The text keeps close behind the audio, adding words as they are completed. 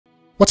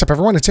What's up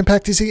everyone, it's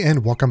Impact Easy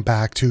and welcome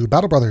back to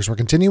Battle Brothers. We're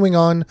continuing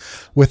on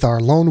with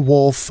our Lone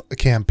Wolf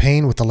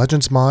campaign with the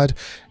Legends mod,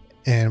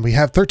 and we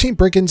have 13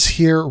 brigands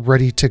here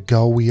ready to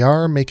go. We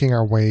are making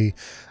our way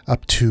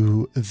up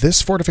to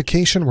this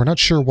fortification. We're not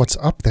sure what's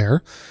up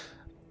there,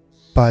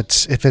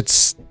 but if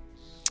it's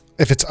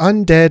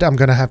undead, I'm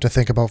going to have to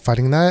think about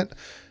fighting that,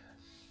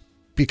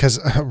 because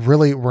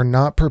really we're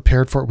not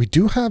prepared for it. We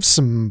do have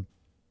some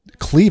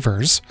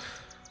cleavers.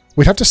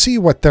 We'd have to see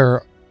what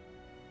they're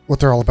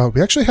all about.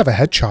 We actually have a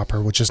head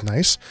chopper, which is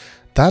nice.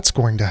 That's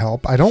going to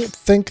help. I don't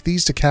think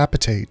these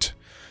decapitate.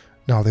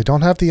 No, they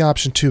don't have the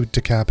option to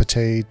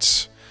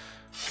decapitate.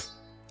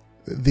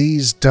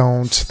 These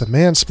don't. The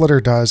man splitter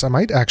does. I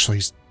might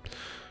actually...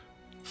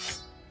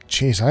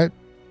 Jeez, I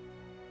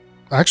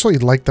actually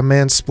like the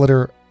man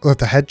splitter,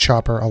 the head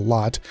chopper a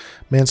lot.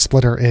 Man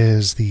splitter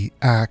is the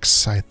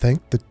axe, I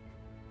think. The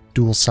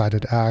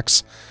dual-sided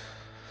axe.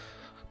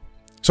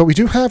 So we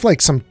do have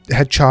like some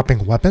head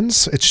chopping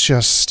weapons. It's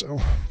just,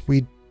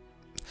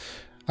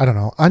 I don't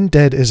know.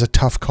 Undead is a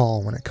tough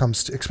call when it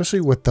comes to,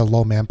 especially with the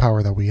low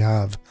manpower that we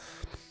have.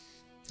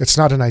 It's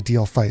not an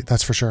ideal fight,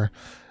 that's for sure.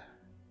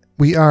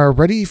 We are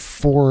ready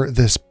for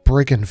this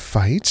brigand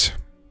fight.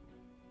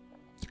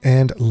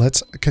 And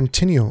let's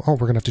continue. Oh,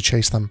 we're going to have to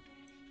chase them.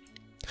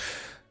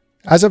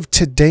 As of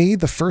today,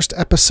 the first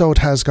episode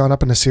has gone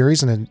up in a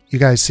series, and you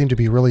guys seem to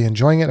be really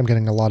enjoying it. I'm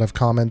getting a lot of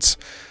comments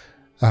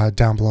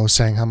down below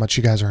saying how much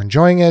you guys are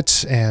enjoying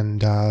it,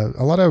 and a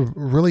lot of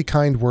really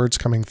kind words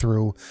coming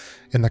through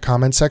in the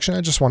comment section.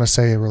 I just want to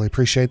say I really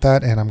appreciate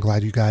that, and I'm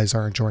glad you guys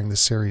are enjoying this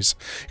series.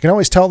 You can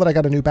always tell that I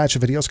got a new batch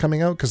of videos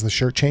coming out because the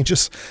shirt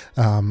changes.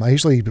 I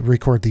usually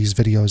record these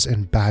videos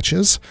in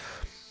batches,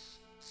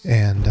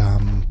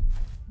 and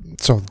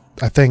so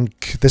I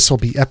think this will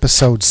be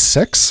episode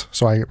 6.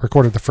 So I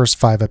recorded the first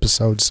 5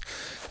 episodes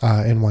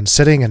in one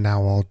sitting, and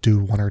now I'll do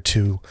 1 or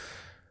 2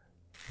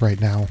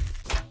 right now.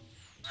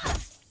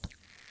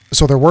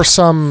 So there were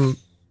some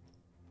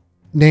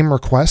name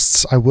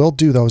requests. I will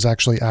do those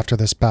actually after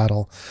this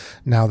battle,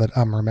 now that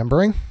I'm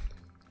remembering.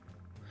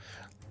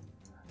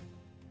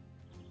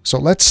 So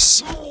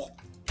let's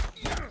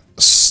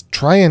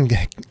try and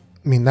get...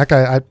 I mean, that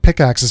guy...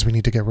 pickaxes, we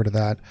need to get rid of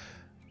that.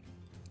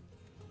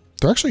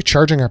 They're actually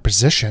charging our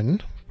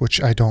position,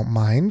 which I don't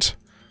mind.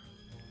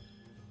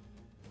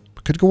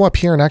 Could go up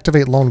here and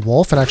activate Lone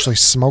Wolf and actually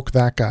smoke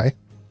that guy.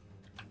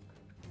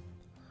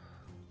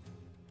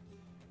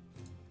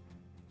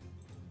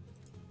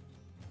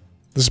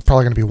 This is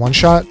probably going to be one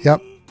shot.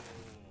 Yep.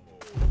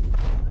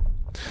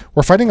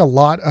 We're fighting a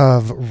lot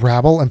of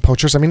rabble and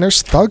poachers. I mean,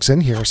 there's thugs in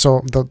here,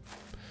 so the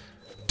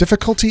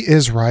difficulty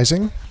is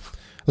rising.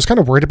 I was kind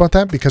of worried about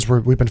that because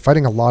we've been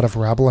fighting a lot of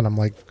rabble, and I'm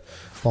like,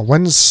 well,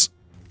 when's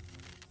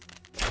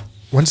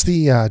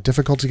the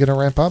difficulty going to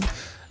ramp up?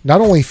 Not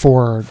only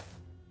for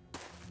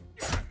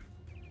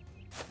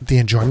the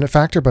enjoyment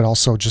factor, but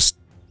also just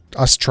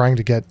us trying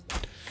to get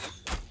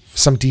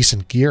some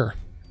decent gear.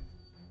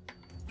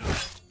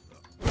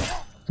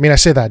 I mean, I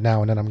say that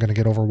now, and then I'm going to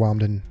get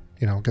overwhelmed and,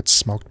 you know, get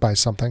smoked by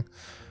something.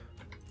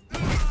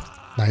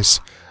 Nice.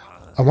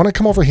 I want to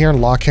come over here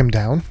and lock him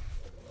down.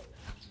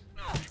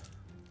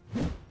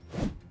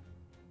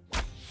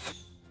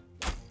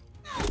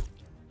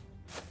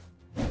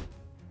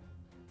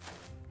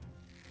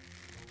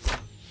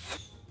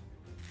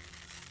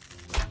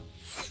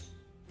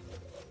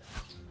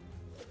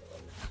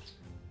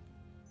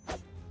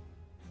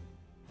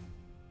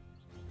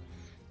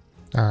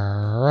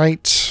 All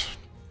right.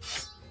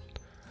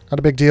 Not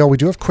a big deal. We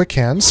do have quick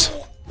hands.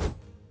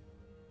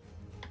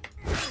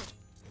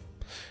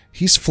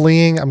 He's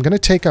fleeing. I'm going to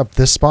take up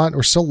this spot.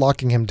 We're still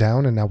locking him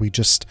down, and now we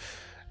just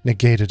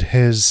negated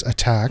his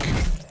attack.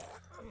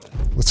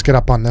 Let's get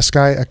up on this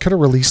guy. I could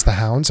have released the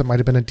hounds. It might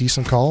have been a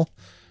decent call.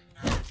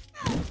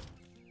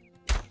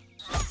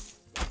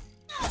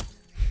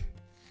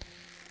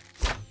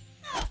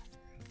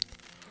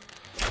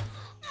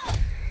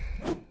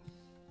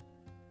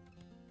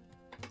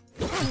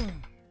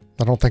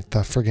 I don't think the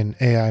friggin'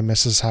 AI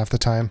misses half the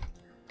time.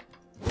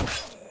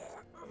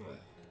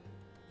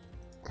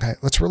 Okay,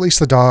 let's release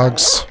the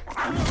dogs.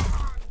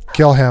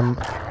 Kill him.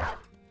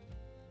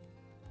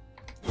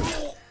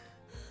 Oh,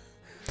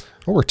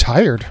 we're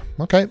tired.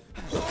 Okay.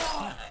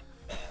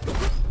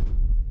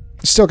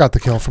 Still got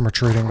the kill from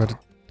retreating, but...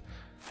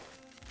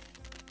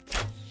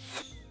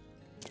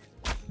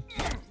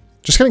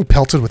 just getting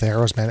pelted with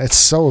arrows, man. It's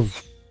so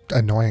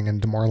annoying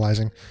and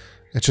demoralizing.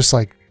 It's just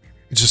like...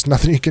 it's just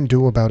nothing you can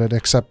do about it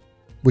except...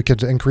 we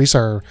could increase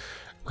our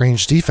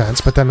range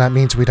defense, but then that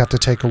means we'd have to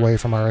take away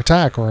from our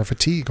attack or our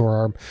fatigue or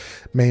our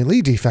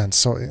melee defense.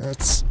 So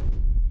it's...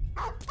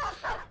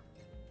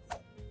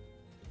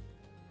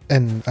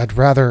 and I'd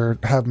rather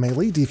have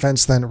melee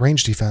defense than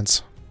range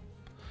defense.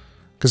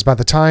 Because by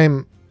the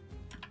time...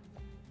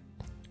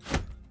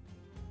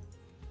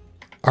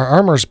 our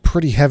armor's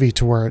pretty heavy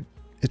to where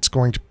it's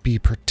going to be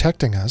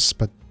protecting us,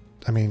 but,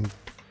 I mean...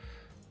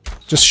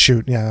 just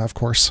shoot, yeah, of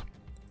course.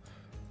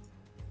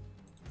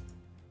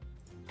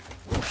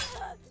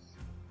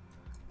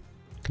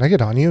 Can I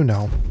get on you?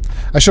 No.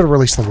 I should have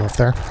released the wolf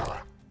there.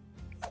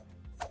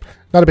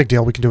 Not a big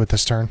deal. We can do it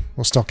this turn.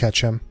 We'll still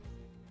catch him.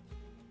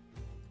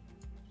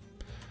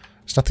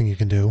 There's nothing you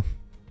can do.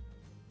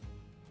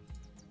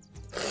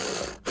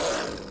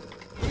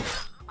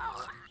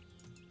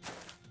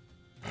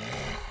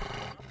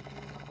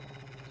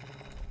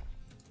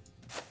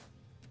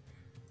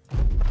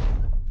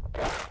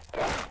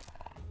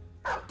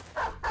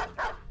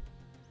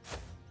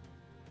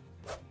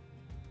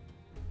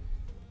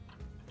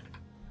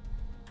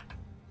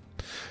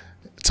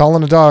 It's all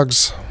in the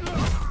dogs.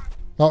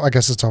 Oh, I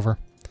guess it's over.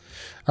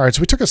 Alright,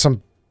 so we took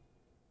some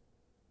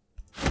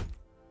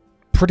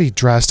pretty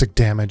drastic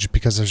damage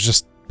because there's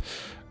just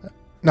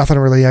nothing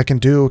really I can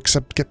do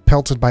except get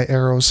pelted by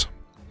arrows.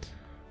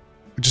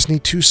 We just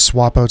need to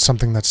swap out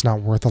something that's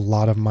not worth a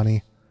lot of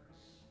money.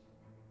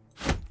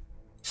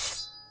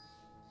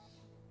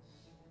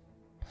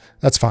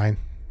 That's fine.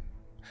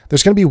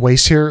 There's going to be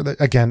waste here.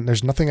 Again,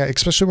 there's nothing,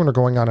 especially when we're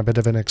going on a bit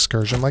of an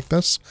excursion like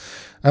this.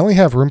 I only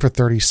have room for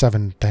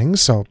 37 things,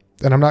 so,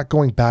 and I'm not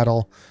going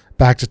battle,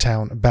 back to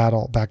town,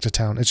 battle, back to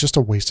town. It's just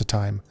a waste of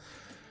time.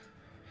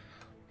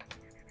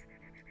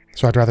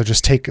 So I'd rather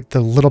just take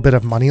the little bit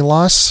of money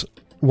loss,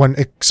 when,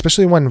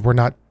 especially when we're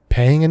not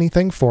paying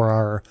anything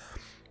for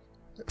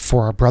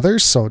our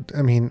brothers. So,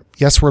 I mean,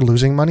 yes, we're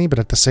losing money, but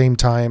at the same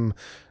time,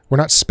 we're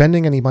not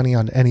spending any money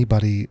on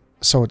anybody.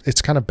 So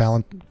it's kind of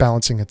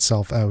balancing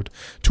itself out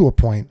to a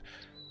point.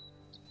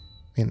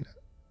 I mean,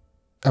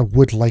 I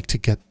would like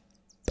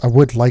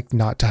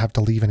not to have to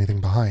leave anything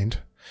behind.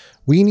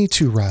 We need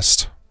to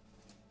rest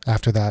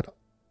after that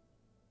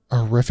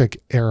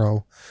horrific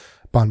arrow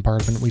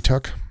bombardment we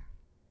took.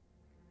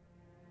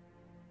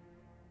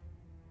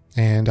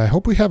 And I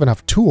hope we have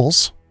enough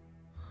tools,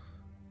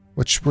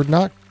 which we're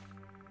not,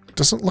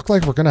 doesn't look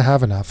like we're going to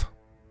have enough.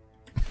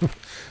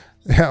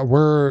 Yeah,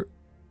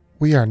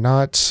 we are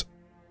not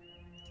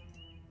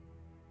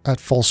at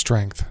full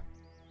strength.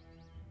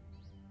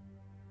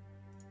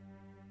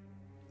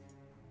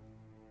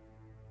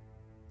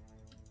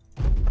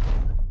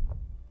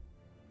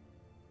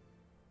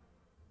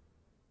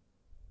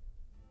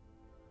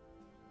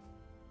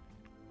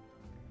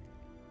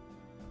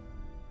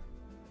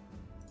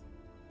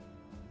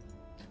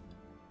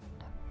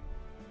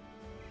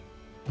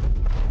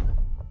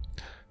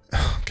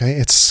 Okay,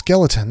 it's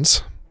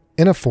skeletons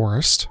in a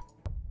forest.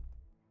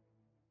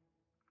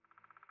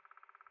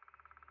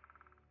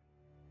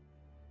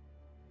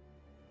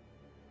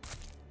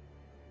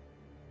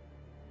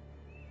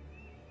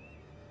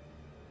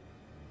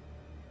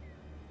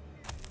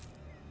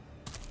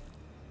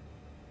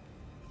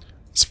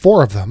 It's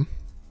 4 of them.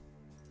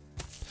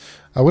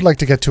 I would like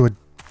to get to a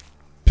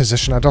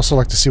position. I'd also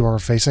like to see where we're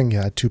facing.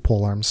 Yeah, 2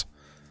 pole arms.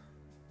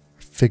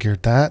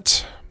 Figured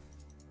that.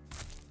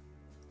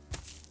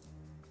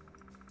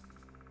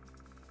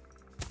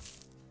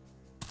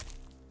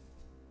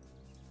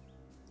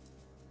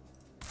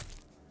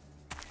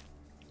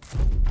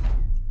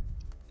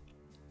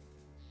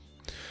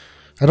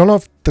 I don't know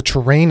if the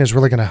terrain is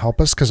really going to help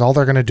us, because all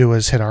they're going to do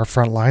is hit our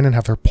front line and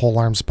have their pole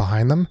arms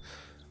behind them.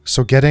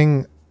 So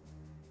getting...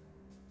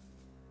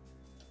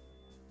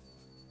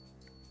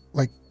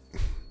 like...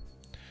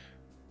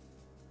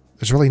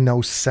 there's really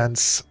no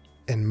sense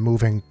in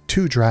moving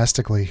too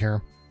drastically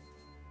here.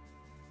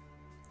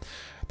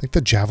 I think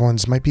the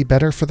javelins might be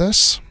better for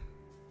this.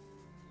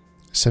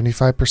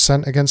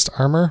 75% against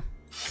armor.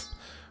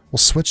 We'll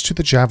switch to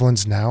the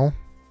javelins now.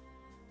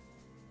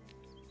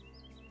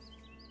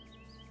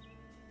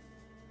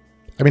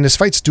 I mean, this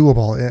fight's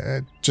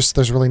doable. Just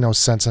there's really no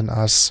sense in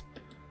us.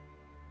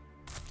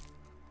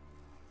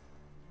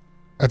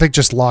 I think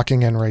just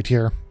locking in right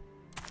here.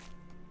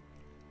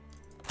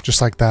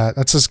 Just like that.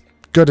 That's as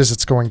good as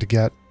it's going to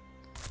get.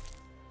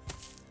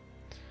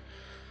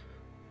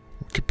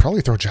 We could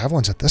probably throw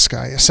javelins at this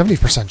guy. A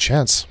 70%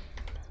 chance.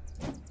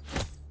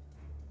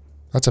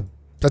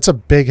 That's a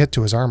big hit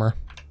to his armor.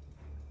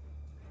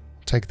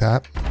 Take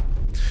that.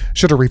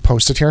 Should have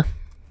reposted here.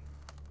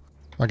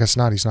 I guess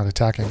not. He's not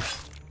attacking.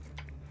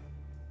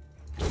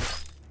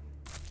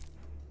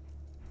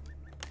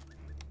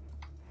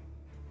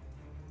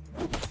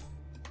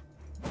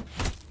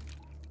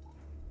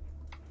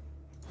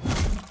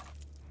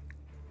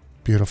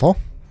 Beautiful.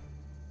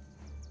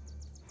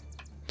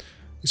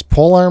 These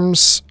pole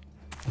arms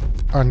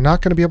are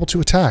not going to be able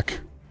to attack.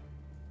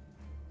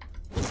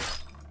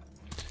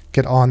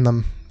 Get on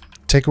them.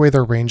 Take away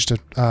their range to...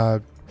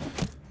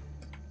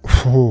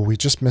 oh, we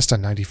just missed a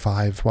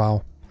 95.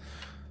 Wow.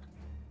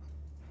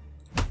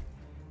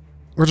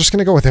 We're just going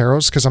to go with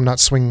arrows because I'm not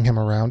swinging him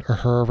around or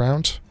her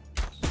around.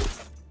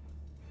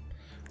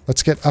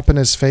 Let's get up in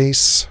his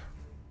face.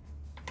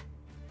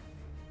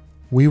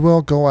 We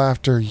will go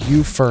after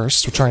you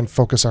first. We'll try and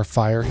focus our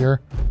fire here.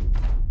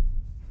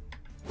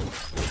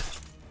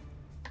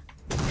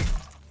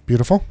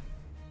 Beautiful.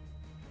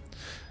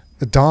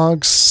 The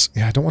dogs...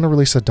 yeah, I don't want to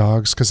release the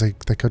dogs because they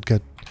could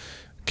get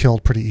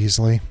killed pretty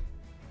easily.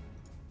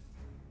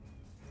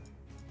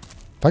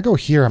 If I go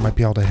here, I might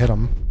be able to hit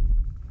them.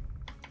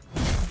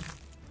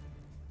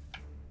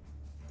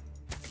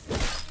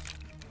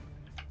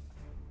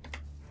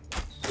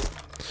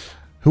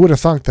 Who would have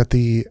thunk that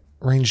the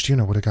ranged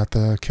unit would have got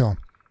the kill?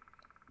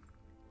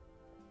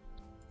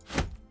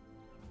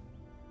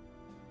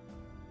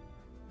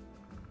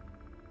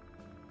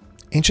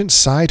 Ancient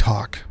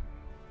Sidehawk.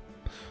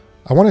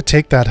 I want to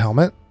take that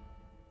helmet.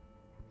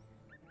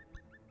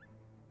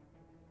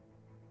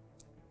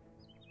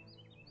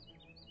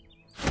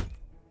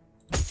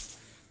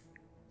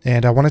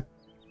 And I want to...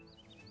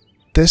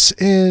 This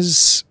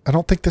is... I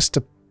don't think this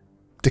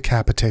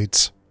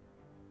decapitates.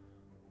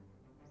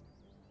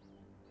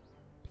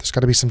 There's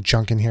got to be some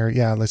junk in here.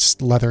 Yeah, let's...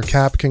 Leather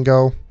cap can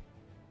go.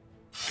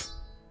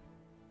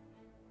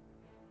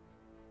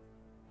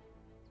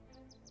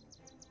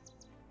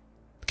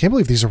 I can't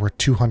believe these are worth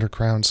 200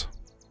 crowns.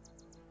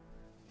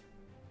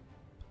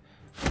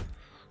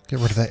 Get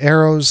rid of the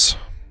arrows.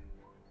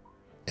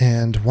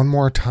 And one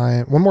more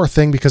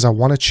thing, because I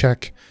want to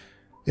check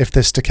if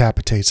this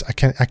decapitates. I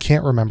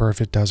can't remember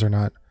if it does or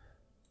not.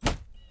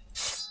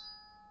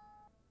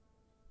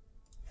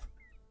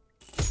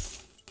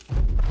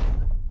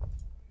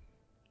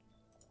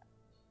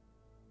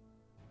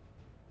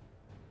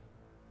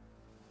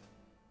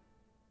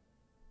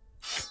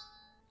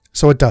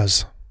 So it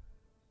does.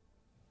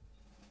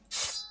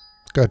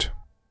 Good.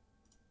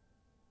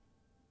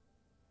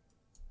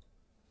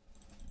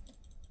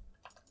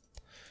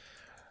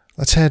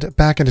 Let's head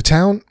back into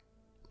town.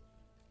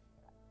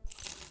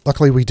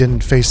 Luckily, we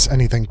didn't face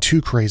anything too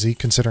crazy,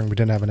 considering we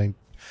didn't have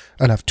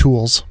enough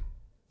tools.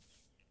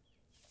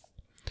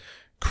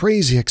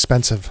 Crazy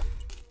expensive.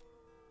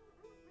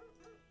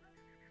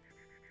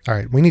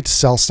 Alright, we need to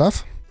sell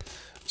stuff.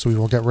 So we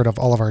will get rid of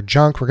all of our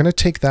junk. We're going to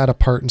take that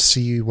apart and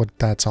see what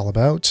that's all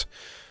about.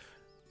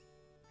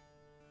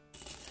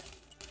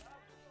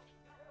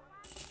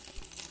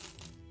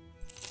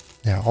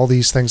 Yeah, all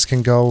these things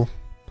can go.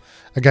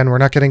 Again, we're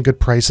not getting good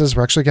prices.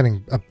 We're actually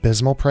getting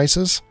abysmal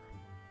prices.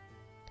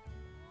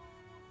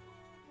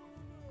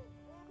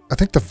 I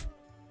think the...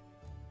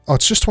 Oh,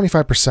 it's just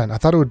 25%. I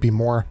thought it would be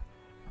more.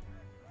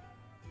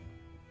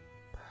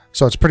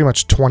 So it's pretty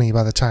much 20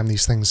 by the time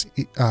these things...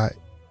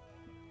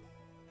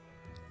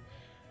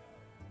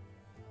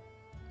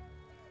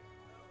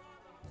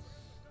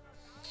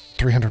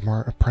 300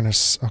 more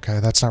apprentice.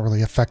 Okay, that's not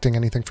really affecting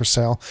anything for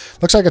sale.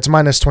 Looks like it's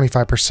minus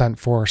 25%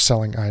 for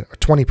selling...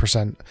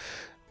 20%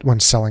 when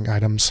selling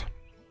items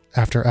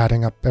after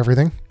adding up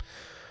everything.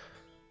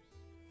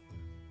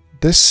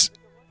 This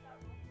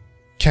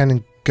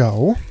can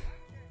go.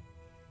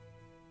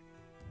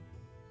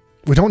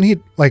 We don't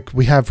need... Like,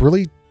 we have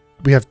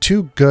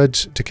two good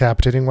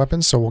decapitating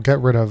weapons, so we'll get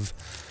rid of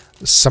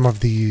some of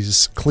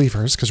these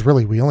cleavers, because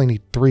really we only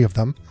need 3 of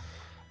them.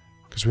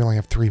 Because we only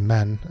have 3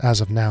 men as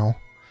of now.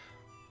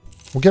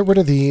 We'll get rid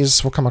of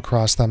these. We'll come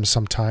across them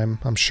sometime,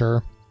 I'm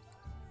sure.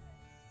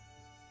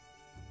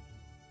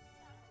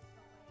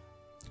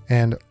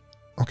 And,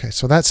 okay,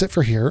 so that's it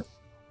for here.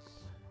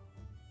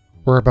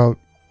 We're about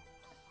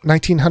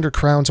 1,900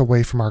 crowns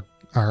away from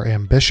our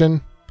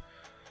ambition.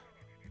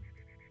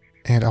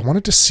 And I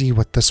wanted to see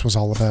what this was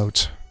all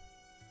about.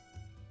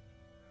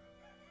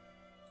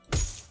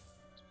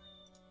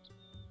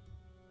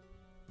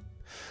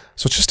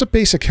 So it's just a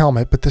basic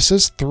helmet, but this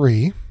is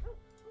 3.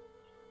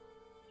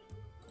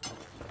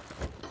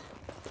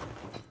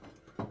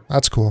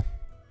 That's cool.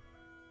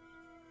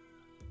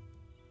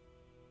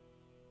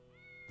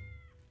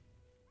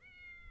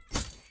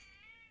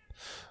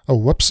 Oh,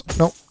 whoops.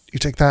 No, you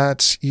take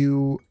that.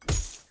 You...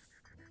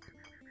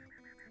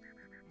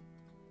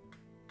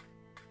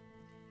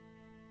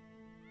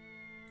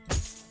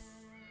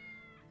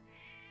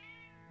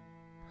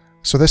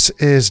 So this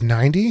is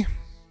 90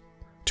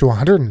 to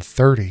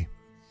 130.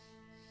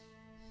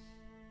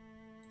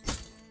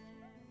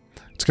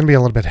 It's going to be a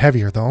little bit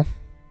heavier, though.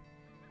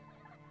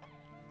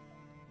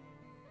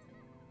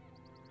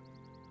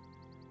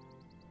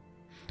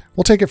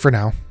 We'll take it for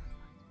now.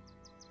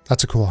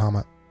 That's a cool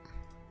helmet.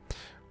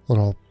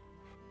 Little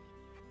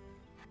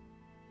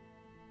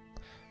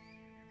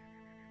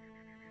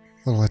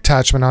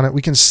attachment on it.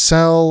 We can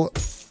sell...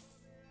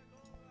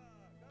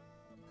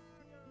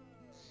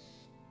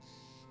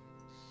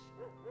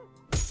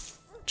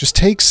 Just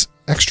takes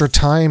extra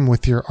time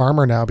with your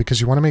armor now because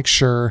you want to make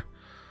sure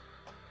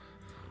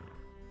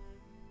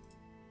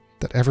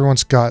that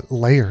everyone's got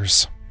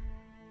layers.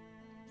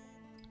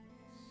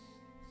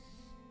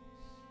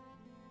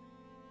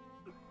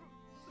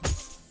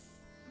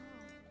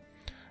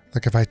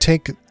 Like if I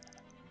take...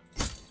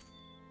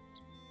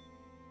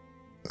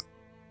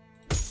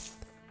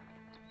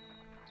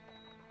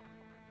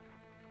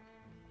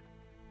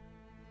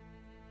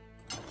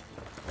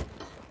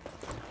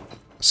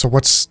 So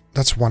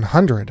that's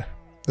 100.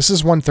 This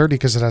is 130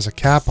 because it has a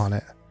cap on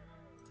it.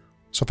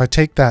 So if I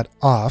take that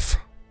off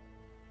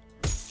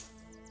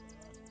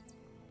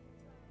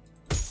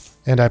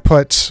and I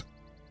put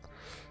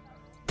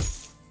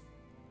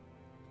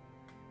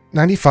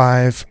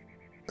 95,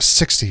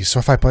 60. So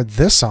if I put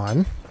this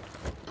on,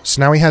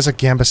 so now he has a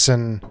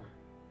gambeson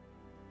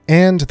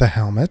and the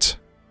helmet.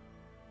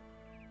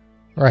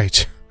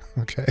 Right.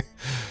 Okay.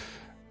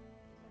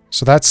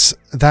 So that's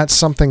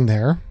something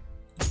there.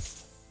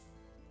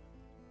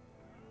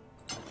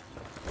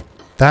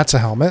 That's a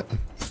helmet.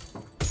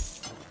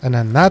 And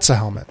then that's a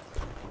helmet.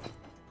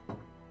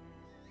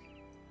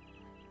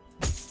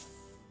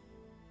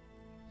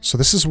 So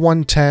this is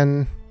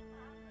 110,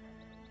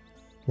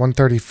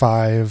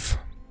 135.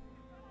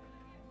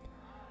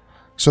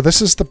 So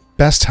this is the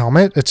best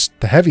helmet. It's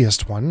the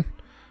heaviest one.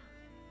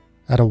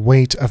 At a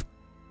weight of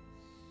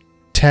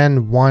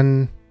 10,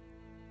 1.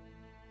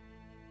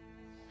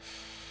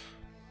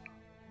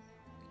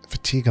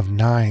 Fatigue of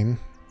 9.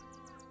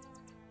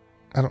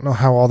 I don't know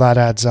how all that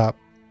adds up.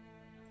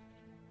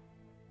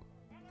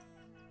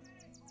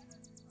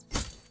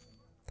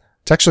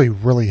 It's actually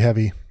really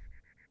heavy.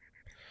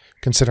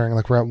 Considering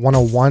like we're at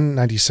 101,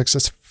 96,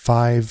 that's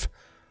 5.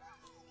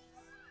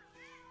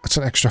 That's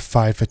an extra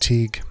 5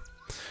 fatigue.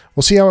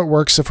 We'll see how it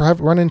works. If we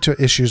run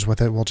into issues with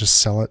it, we'll just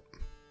sell it.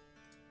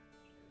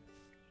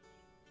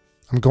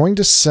 I'm going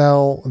to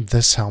sell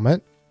this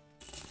helmet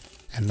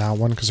and that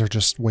one because they're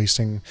just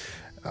wasting.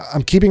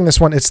 I'm keeping this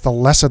one. It's the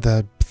less of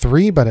the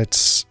 3, but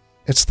it's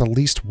the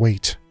least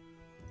weight.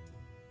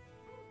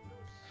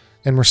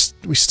 And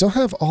we still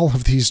have all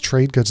of these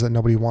trade goods that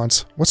nobody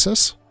wants. What's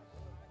this?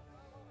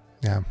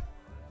 Yeah.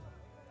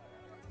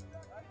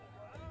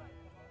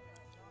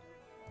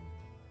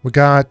 We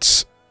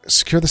got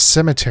secure the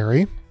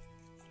cemetery.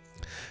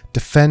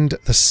 Defend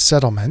the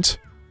settlement.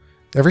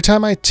 Every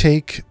time I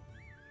take...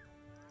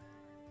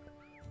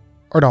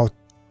 Or no.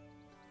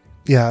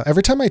 Yeah,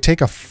 every time I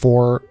take a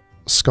 4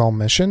 skull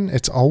mission,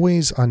 it's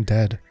always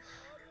undead.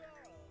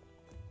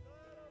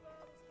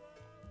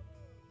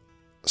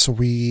 So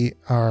we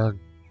are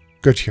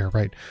good here,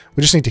 right?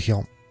 We just need to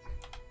heal.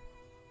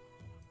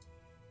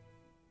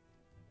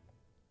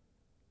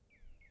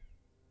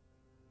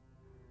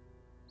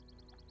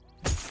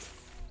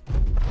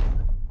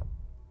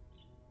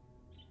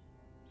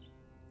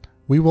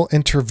 We will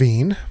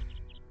intervene.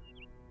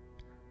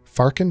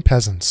 Farkin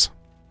peasants.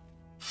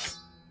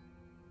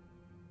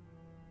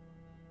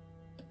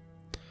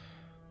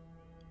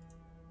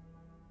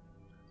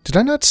 Did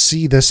I not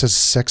see this as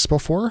 6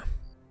 before?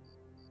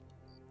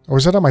 Or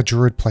was that on my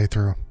druid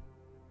playthrough?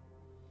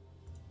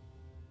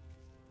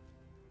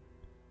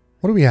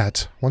 What are we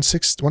at?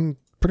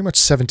 Pretty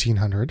much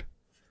 1700.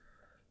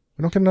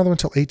 We don't get another one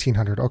until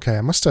 1800. Okay,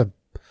 I must have...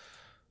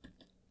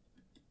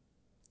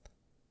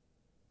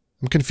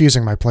 I'm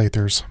confusing my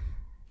playthroughs.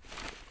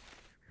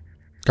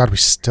 God, we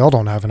still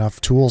don't have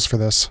enough tools for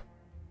this.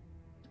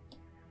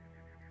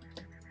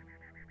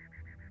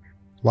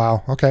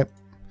 Wow, okay.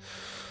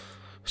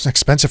 It's an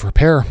expensive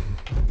repair.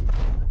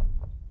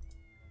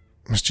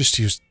 Let's just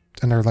use...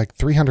 And they're like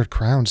 300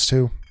 crowns,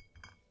 too.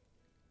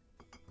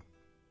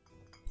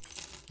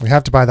 We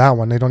have to buy that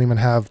one. They don't even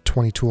have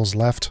 20 tools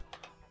left.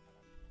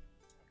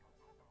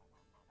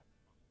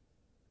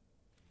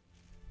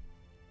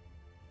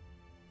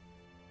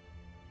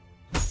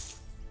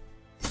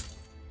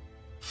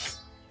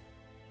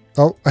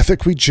 Oh, I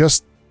think we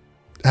just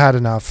had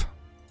enough.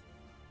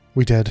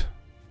 We did.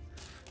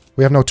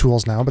 We have no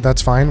tools now, but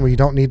that's fine. We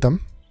don't need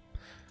them.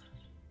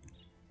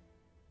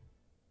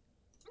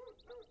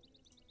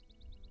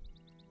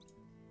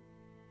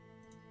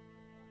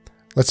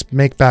 Let's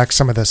make back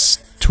some of this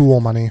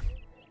tool money.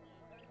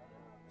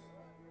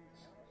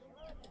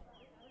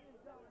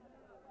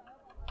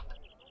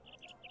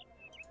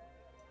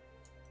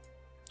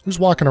 Who's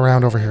walking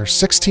around over here?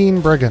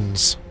 16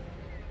 brigands.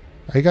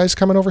 Are you guys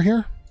coming over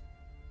here?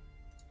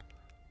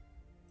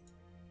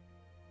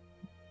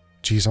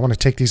 Jeez, I want to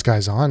take these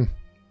guys on.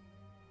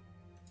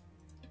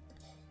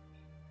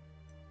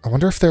 I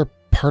wonder if they're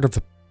part of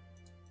the...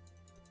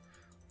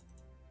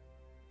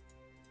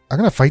 I'm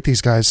going to fight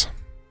these guys.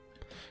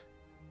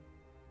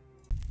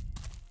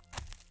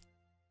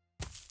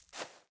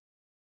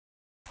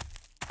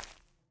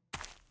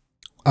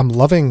 I'm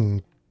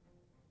loving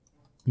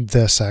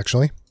this,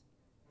 actually.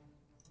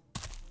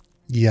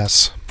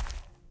 Yes.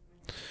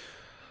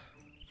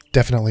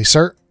 Definitely,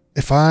 sir.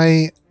 If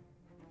I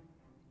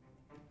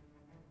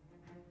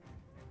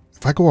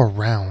go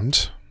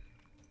around...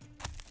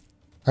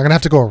 I'm going to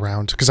have to go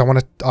around because I want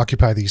to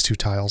occupy these 2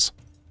 tiles.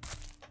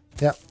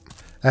 Yep.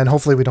 And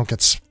hopefully we don't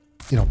get,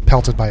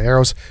 pelted by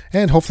arrows.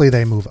 And hopefully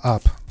they move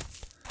up.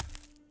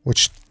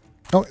 Which...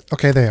 Oh,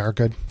 okay, they are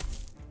good.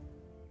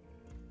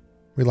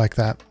 We like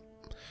that.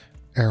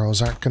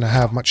 Arrows aren't going to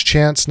have much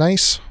chance.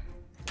 Nice.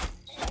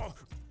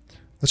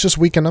 Let's just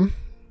weaken him.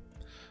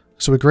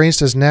 So we grazed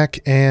his neck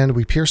and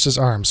we pierced his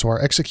arm. So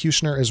our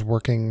executioner is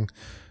working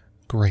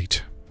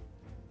great.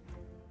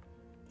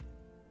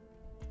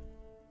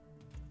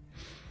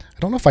 I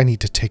don't know if I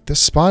need to take this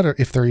spot or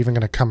if they're even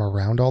going to come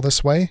around all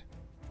this way.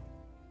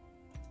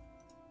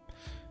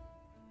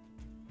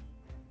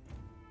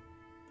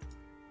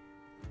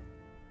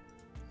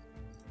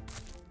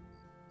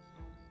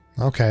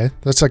 Okay,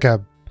 that's like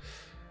a...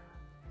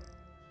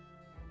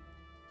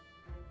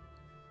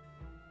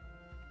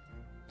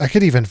 I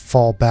could even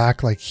fall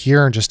back like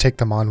here and just take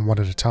them on one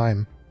at a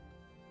time.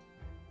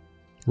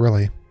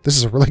 Really. This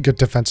is a really good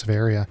defensive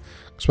area,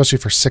 especially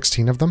for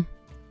 16 of them.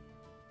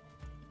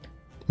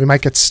 We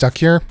might get stuck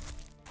here.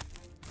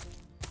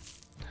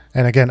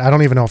 And again, I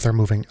don't even know if they're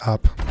moving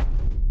up.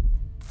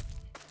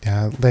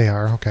 Yeah, they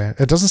are. Okay.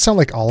 It doesn't sound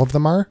like all of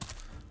them are.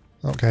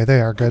 Okay,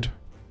 they are good.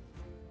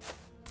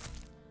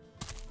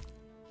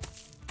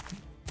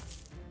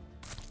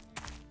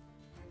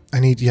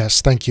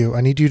 Yes, thank you.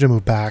 I need you to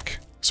move back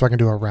so I can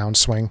do a round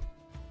swing.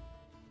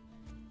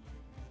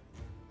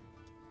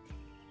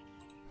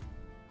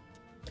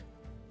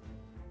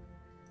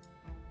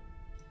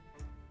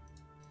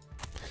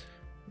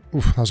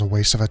 Oof, that was a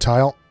waste of a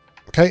tile.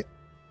 Okay.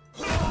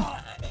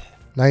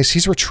 Nice,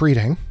 he's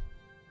retreating.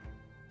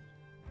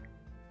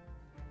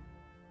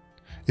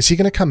 Is he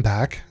going to come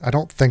back? I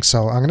don't think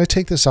so. I'm going to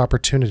take this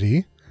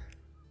opportunity.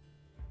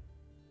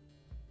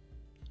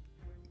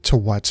 To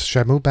what? Should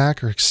I move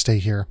back or stay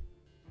here?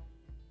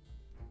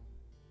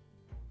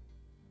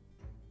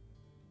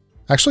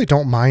 I actually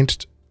don't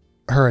mind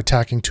her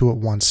attacking two at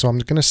once, so I'm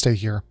going to stay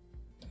here.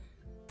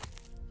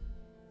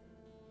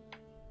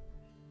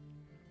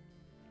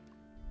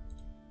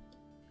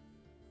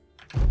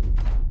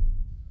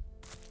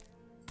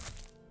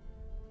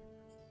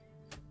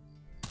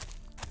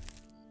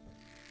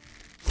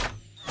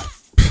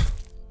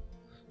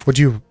 Would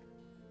you...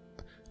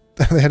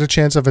 They had a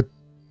chance of a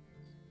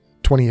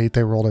 28,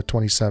 they rolled a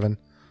 27.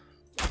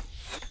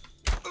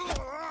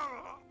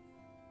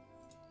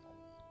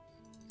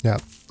 Yeah,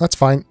 that's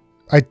fine.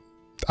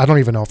 I don't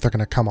even know if they're going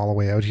to come all the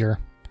way out here.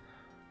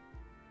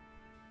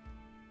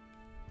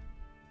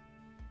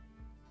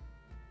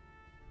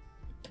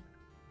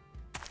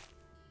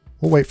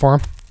 We'll wait for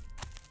them.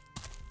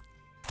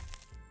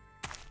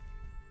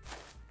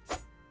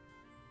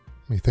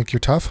 You think you're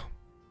tough?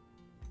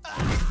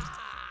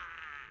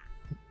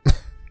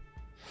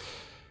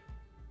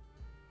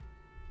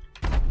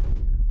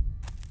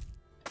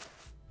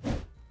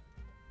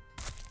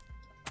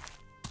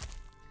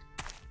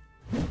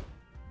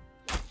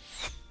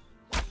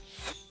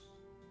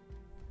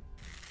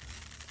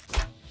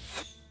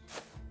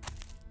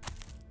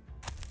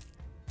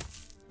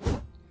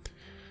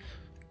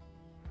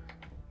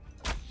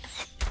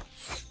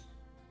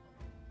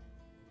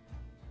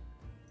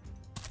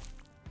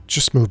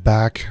 Just move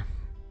back.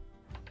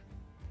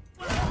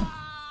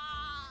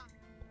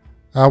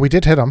 We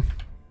did hit him.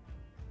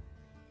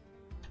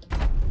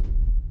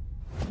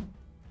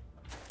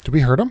 Did we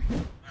hurt him?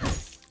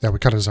 Yeah, we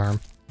cut his arm.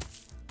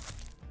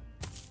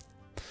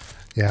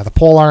 Yeah, the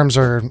pole arms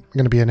are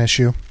going to be an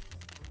issue.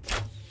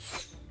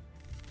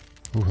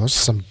 Ooh, those are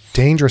some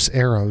dangerous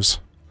arrows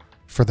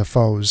for the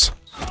foes.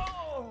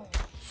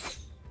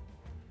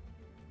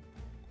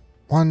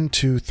 1,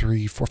 2,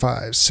 3, 4,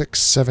 5,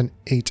 6, 7,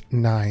 8,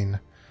 9.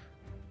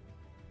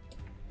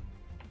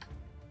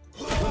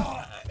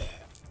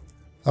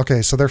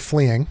 Okay, so they're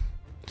fleeing.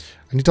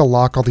 I need to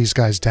lock all these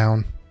guys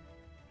down.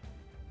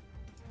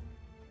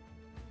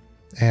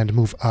 And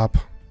move up.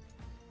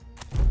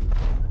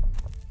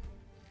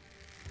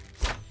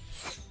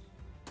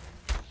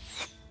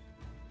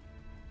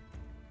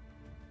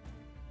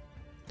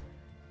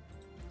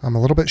 I'm a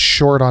little bit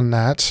short on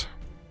that.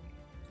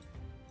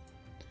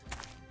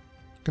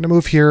 Gonna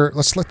move here.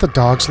 Let's let the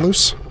dogs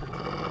loose.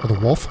 Or the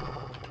wolf.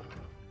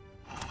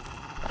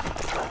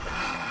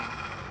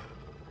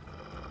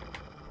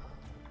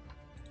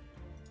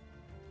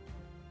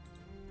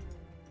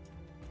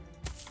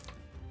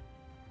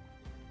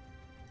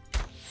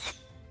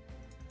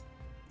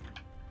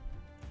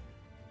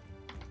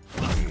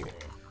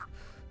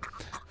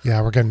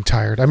 Yeah, we're getting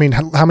tired. I mean,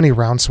 how many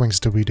round swings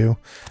did we do?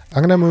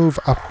 I'm going to move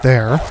up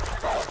there.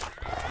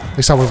 At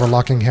least how we were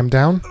locking him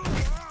down.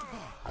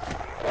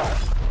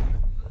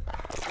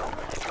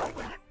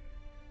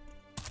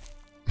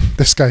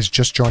 This guy's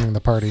just joining the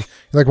party.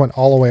 He like went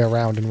all the way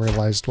around and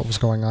realized what was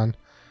going on.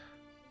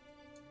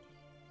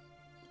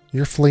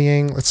 You're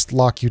fleeing. Let's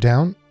lock you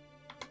down.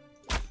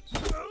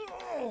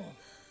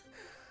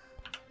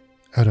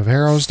 Out of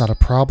arrows, not a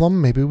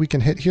problem. Maybe we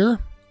can hit here.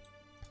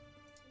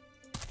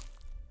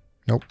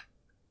 Nope.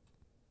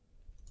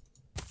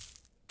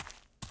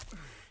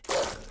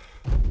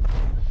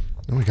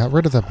 Oh, we got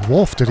rid of the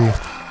wolf, did he?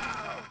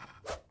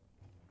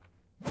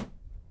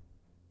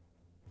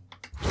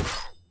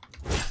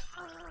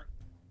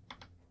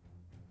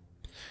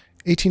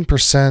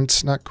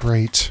 %, not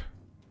great.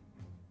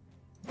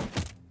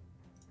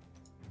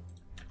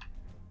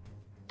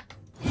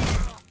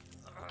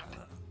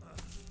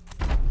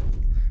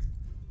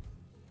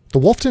 The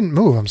wolf didn't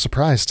move, I'm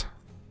surprised.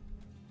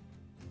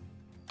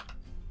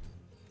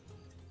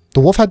 The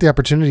wolf had the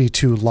opportunity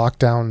to lock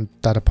down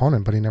that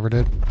opponent, but he never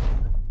did.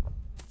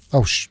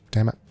 Oh,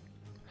 damn it.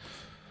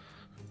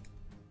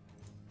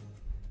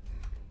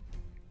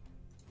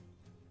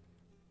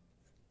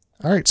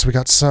 Alright, so we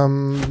got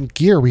some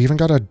gear. We even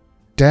got a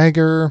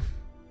dagger.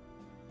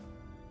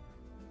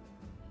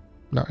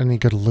 Not any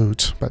good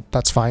loot, but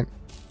that's fine.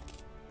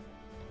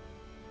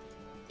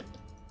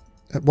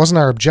 It wasn't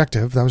our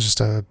objective. That was just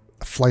a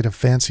flight of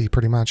fancy,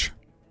 pretty much.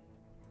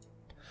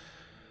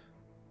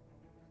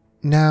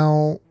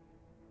 Now...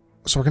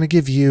 So we're going to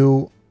give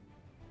you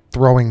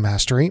throwing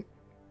mastery.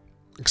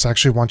 Because I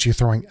actually want you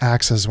throwing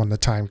axes when the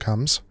time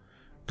comes.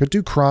 Could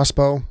do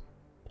crossbow.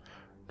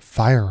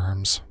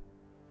 Firearms.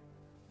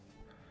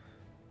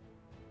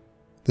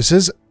 This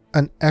is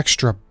an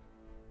extra...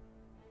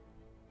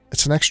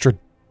 It's an extra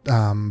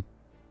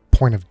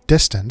point of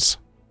distance.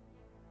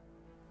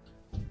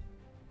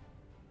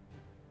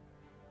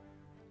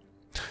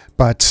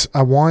 But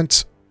I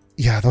want...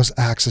 Yeah, those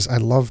axes. I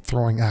love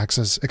throwing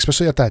axes,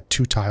 especially at that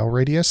 2-tile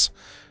radius.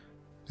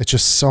 It's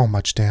just so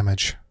much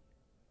damage.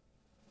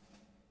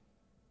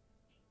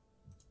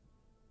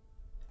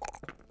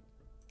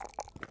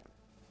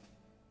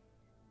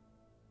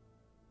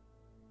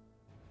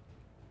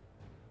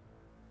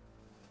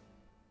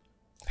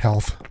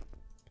 Health.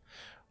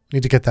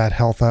 Need to get that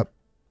health up.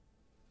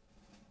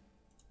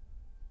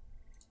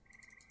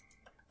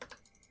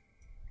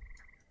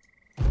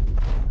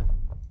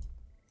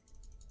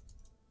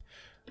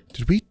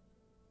 Did we...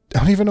 I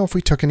don't even know if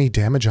we took any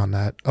damage on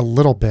that. A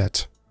little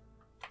bit.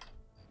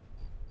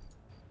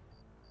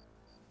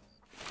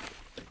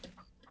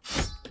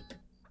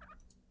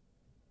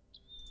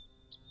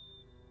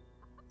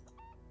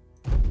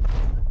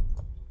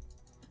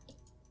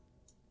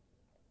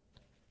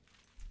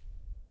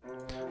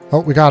 Oh,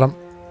 we got him.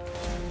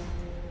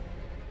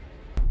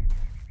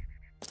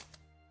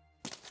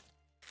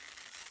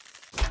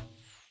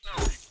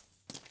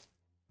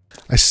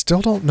 I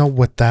still don't know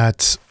what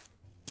that...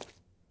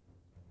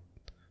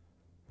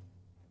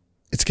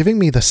 It's giving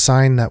me the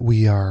sign that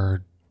we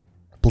are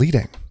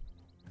bleeding.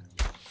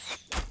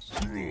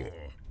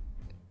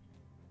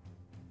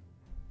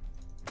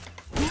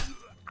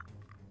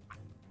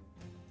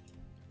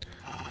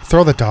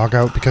 Throw the dog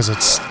out because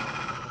it's...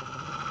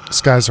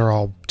 These guys are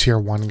all tier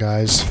 1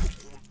 guys.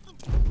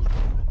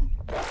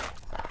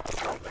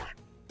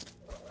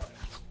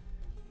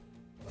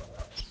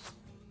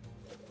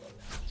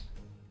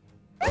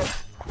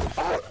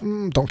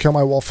 Don't kill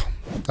my wolf.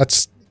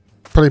 That's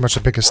pretty much the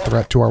biggest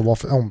threat to our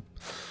wolf. Oh,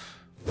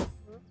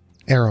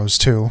 arrows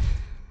too.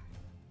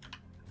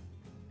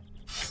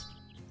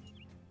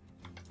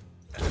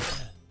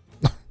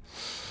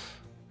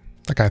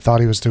 That guy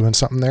thought he was doing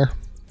something there.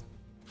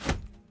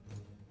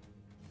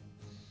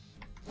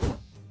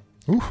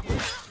 Ooh,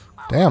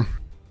 damn.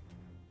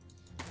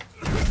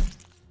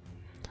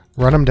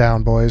 Run them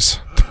down, boys.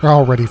 They're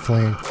already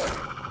fleeing.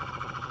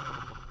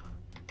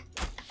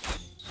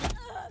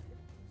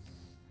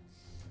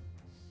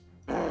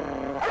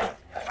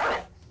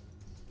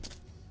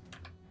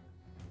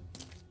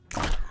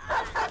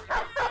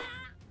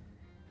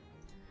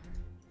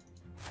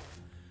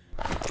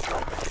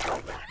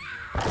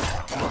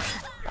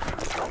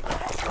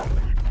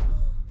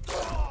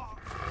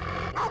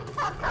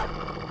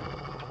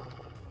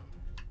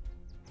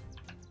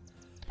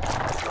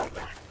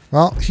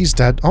 Well, he's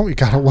dead. Oh, he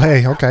got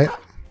away. Okay.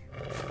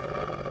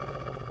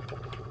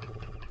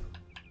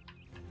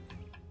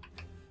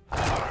 You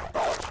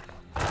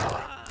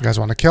guys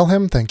want to kill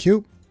him? Thank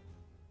you.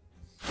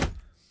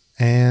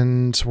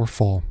 And we're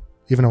full.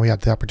 Even though we had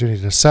the opportunity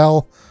to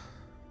sell.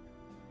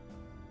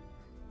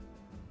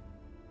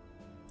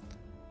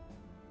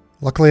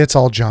 Luckily, it's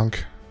all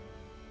junk.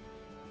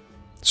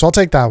 So I'll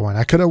take that one.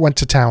 I could have went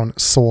to town,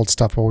 sold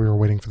stuff while we were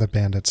waiting for the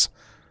bandits.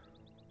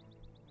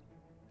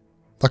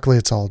 Luckily,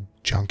 it's all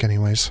junk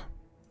anyways.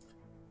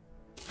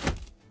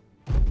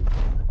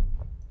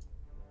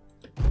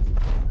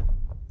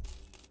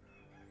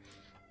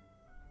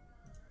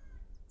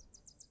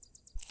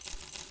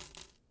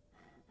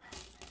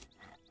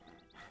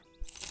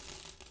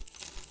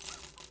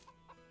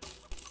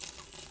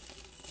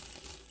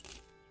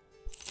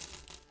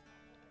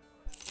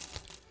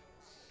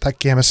 That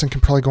gamison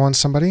can probably go on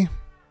somebody.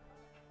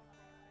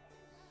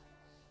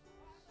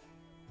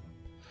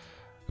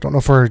 I don't know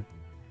if we're...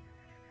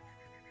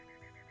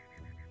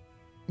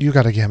 You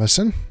got a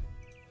gamison.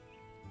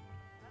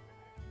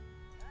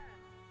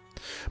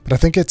 But I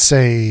think it's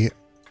a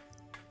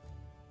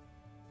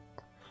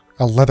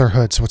leather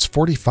hood, so it's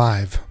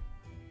 45.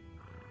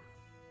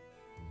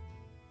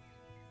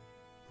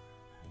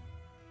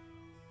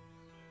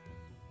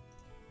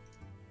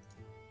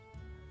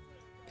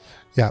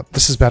 Yeah,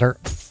 this is better.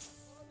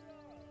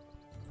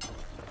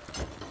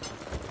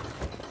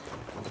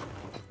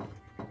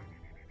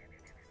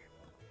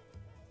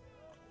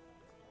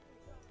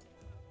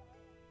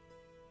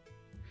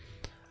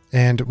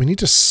 And we need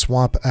to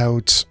swap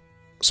out...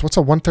 So what's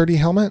a 130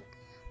 helmet?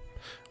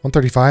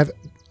 135?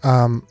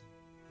 I'm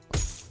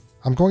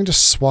going to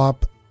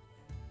swap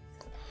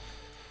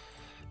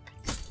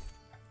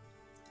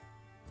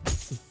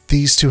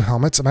these two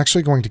helmets. I'm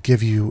actually going to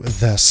give you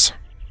this.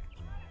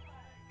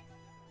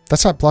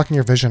 That's not blocking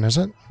your vision, is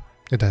it?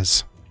 It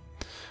is.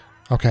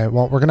 Okay,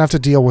 well, we're going to have to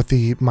deal with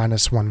the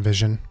 -1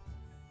 vision.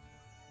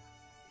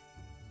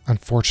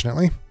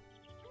 Unfortunately.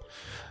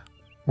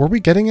 Were we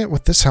getting it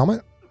with this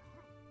helmet?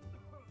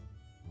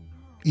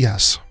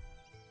 Yes.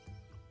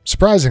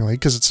 Surprisingly,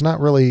 because it's not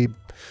really...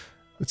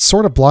 It's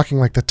sort of blocking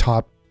like the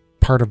top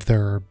part of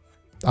their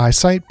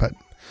eyesight, but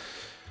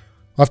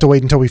we'll have to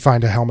wait until we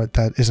find a helmet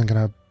that isn't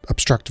going to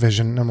obstruct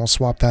vision, and we'll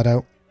swap that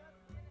out.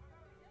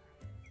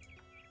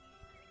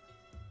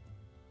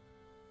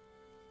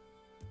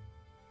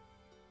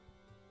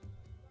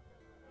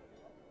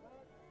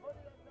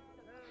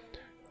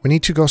 We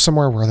need to go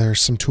somewhere where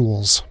there's some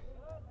tools.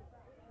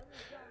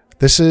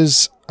 This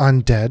is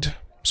undead,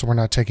 so we're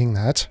not taking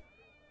that.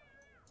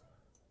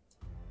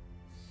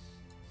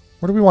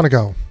 Where do we want to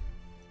go?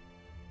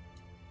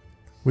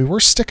 We were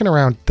sticking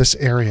around this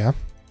area.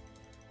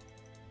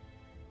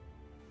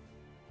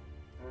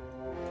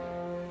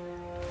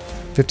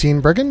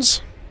 $15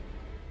 brigands?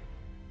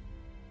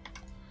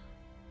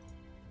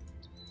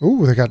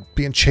 Ooh, they got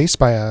being chased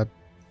by a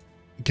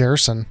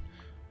garrison.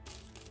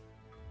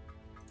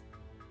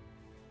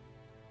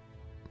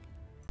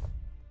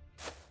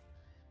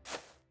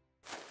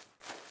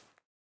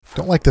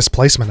 Don't like this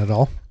placement at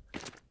all.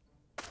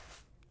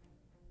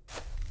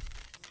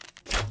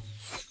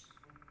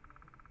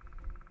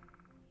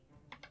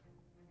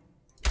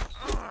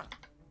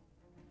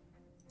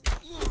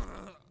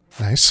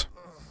 Nice.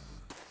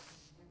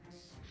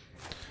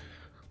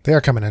 They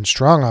are coming in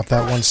strong off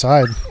that one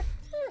side.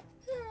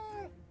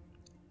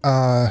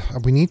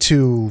 We need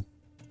to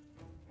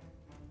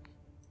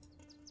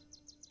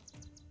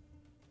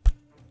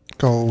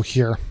go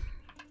here.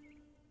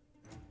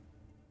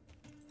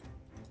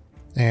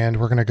 And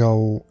we're going to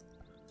go...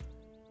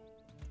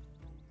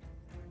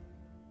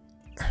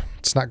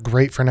 It's not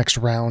great for next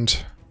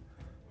round.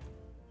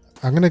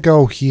 I'm going to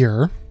go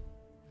here.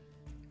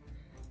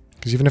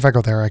 Because even if I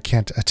go there, I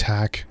can't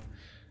attack.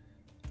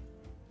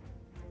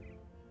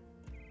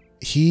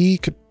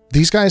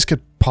 These guys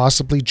could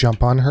possibly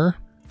jump on her.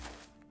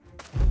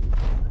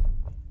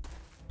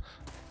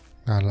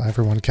 Not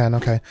everyone can,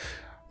 okay.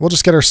 We'll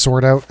just get our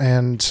sword out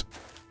and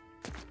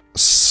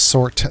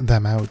sort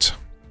them out.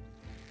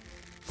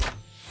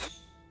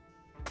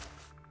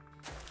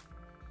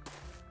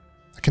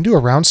 I can do a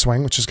round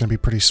swing, which is going to be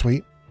pretty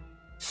sweet.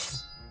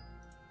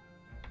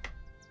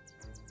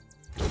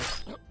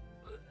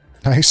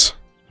 Nice.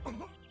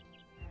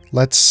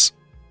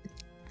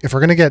 If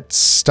we're going to get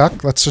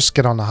stuck, let's just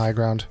get on the high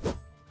ground.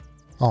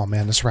 Oh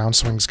man, this round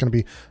swing is going to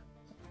be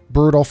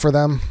brutal for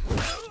them.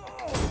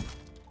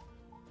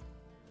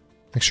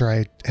 Make sure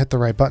I hit the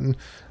right button.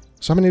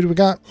 So how many do we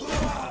got?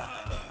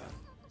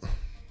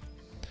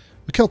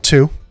 We killed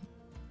 2.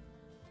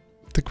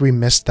 I think we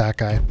missed that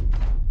guy.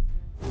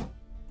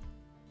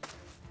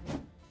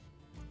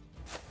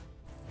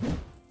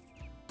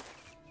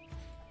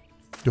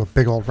 Do a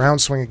big old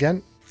round swing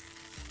again.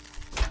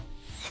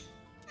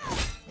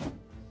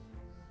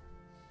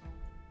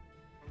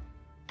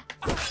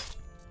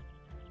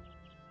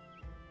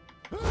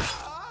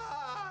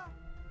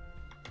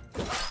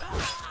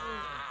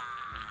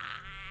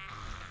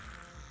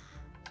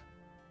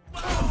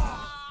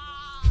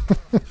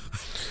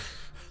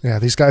 Yeah,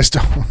 these guys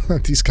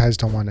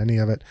don't want any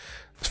of it.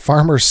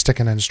 Farmer's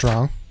sticking in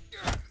strong.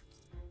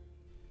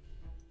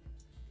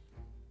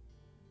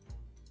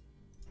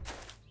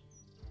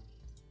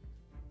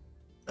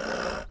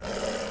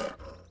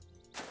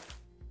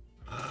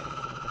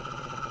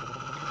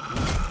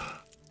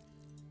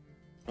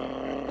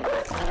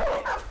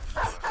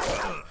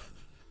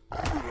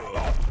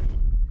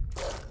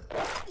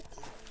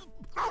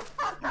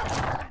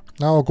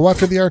 Now go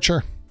after the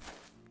archer.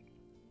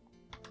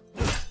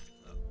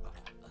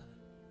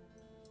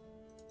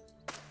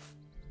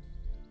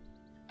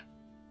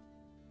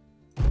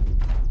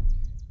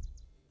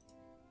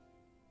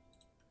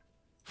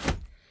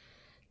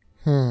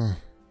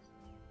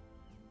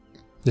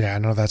 Yeah,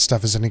 none of that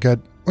stuff is any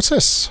good. What's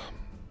this?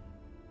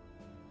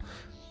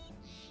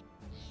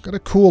 Got a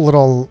cool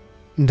little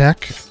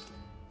neck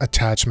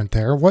attachment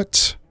there.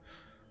 What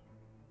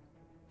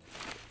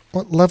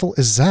level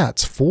is that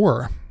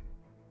for?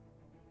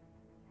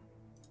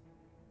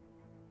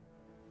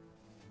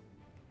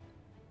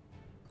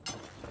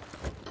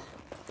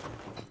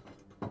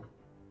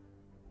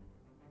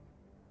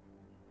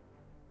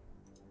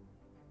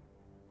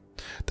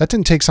 That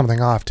didn't take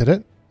something off, did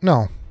it?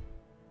 No.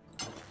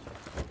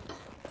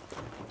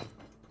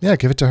 Yeah,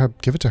 give it to her.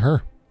 Give it to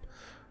her.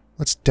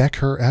 Let's deck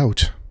her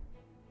out.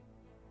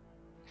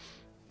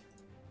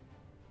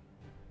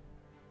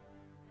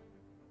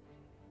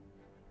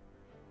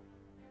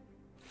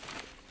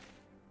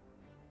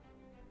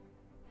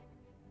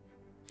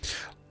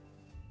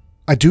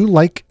 I do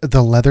like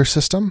the leather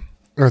system,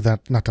 or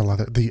not the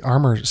leather, the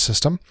armor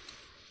system.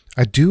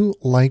 I do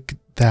like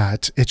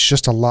that. It's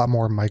just a lot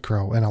more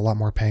micro and a lot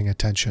more paying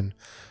attention.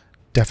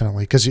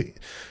 Definitely. Because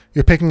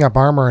you're picking up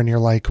armor and you're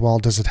like, well,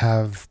 does it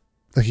have...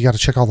 Like, you got to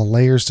check all the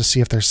layers to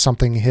see if there's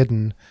something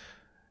hidden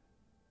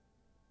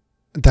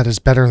that is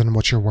better than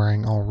what you're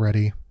wearing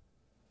already.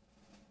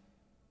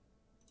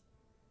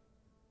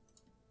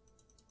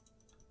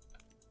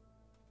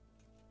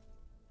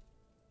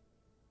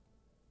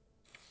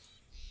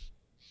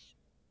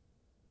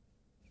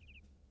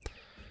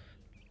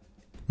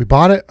 We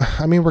bought it.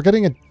 I mean, we're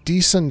getting a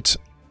decent...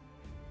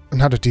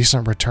 Not a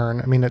decent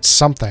return. I mean, it's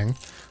something.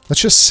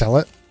 Let's just sell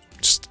it.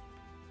 Just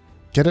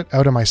get it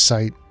out of my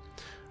sight.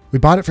 We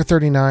bought it for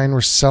 39.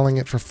 We're selling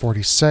it for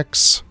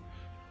 46.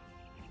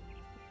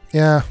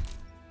 Yeah.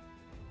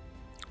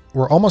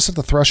 We're almost at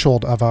the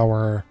threshold of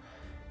our...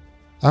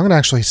 I'm going to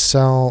actually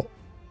sell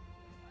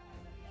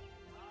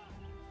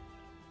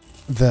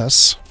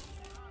this.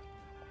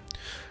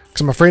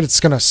 Because I'm afraid it's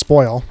going to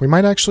spoil. We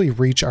might actually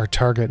reach our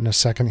target in a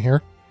second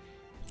here.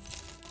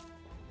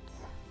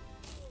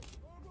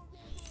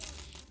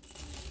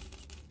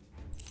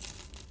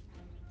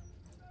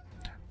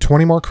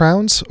 $20 more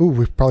crowns? Ooh,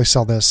 we probably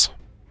sell this.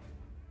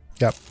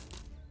 Yep.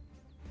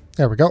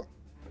 There we go.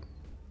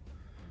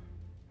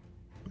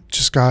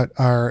 Just got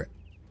our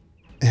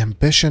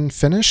ambition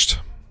finished.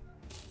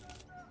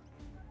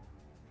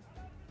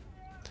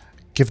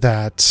 Give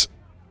that...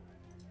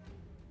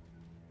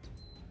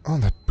 Oh,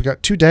 we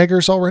got 2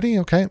 daggers already?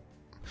 Okay. I'm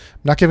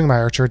not giving my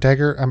archer a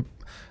dagger.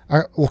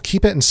 We'll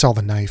keep it and sell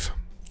the knife.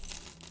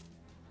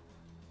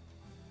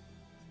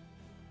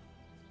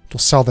 We'll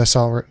sell this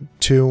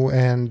too,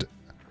 and...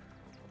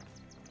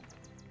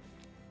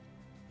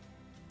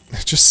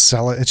 Just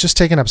sell it. It's just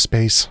taking up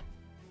space.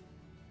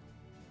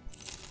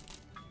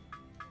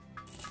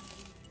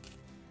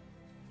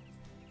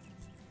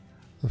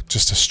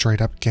 Just a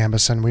straight up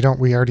gambeson.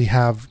 We already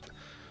have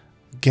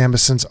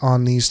gambesons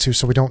on these two,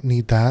 so we don't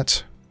need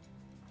that.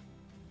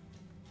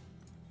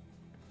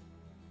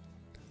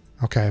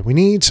 Okay, we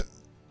need...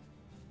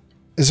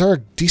 Is there a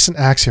decent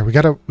axe here?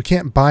 We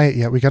can't buy it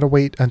yet. We gotta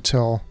wait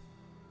until...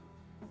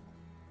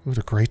 Ooh,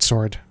 the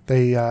greatsword.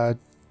 They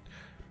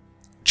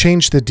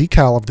changed the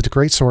decal of the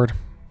greatsword.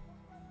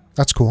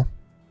 That's cool.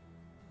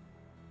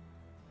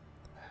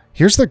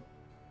 Here's the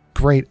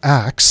great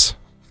axe.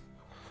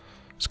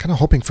 I was kind of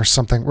hoping for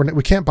something.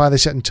 We can't buy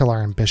this yet until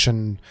our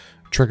ambition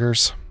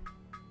triggers.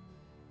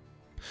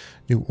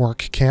 New orc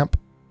camp.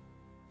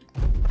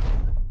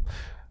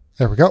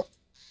 There we go.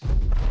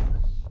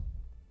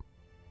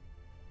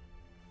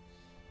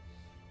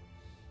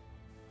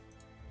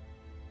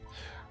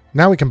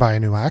 Now we can buy a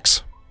new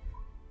axe.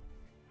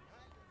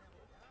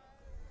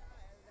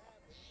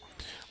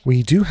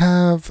 We do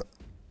have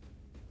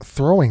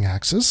throwing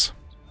axes.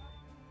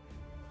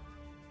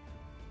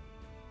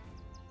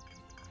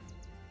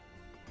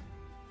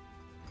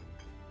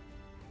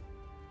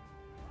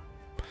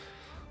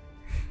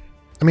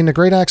 I mean, the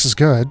great axe is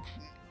good.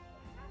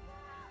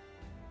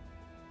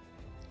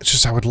 It's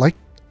just I would like...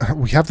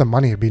 We have the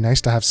money. It'd be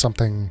nice to have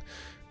something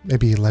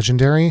maybe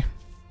legendary.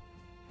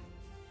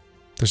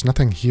 There's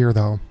nothing here,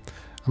 though.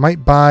 I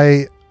might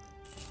buy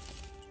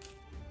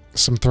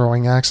some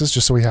throwing axes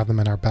just so we have them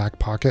in our back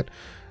pocket.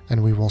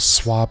 And we will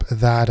swap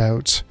that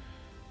out.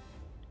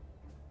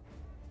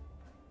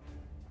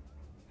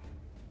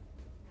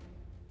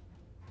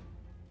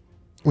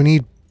 We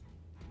need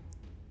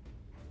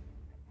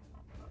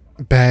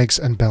bags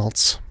and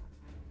belts.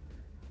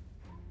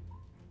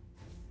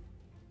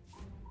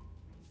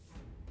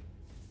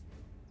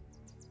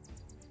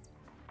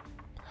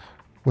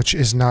 Which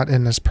is not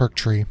in this perk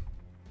tree.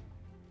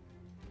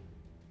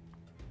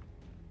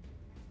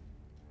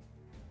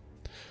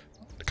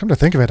 Come to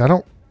think of it, I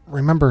don't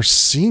remember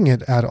seeing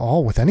it at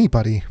all with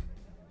anybody.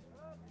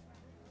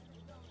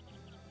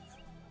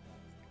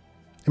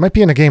 It might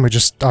be in a game, but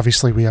just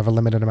obviously we have a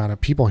limited amount of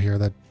people here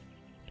that...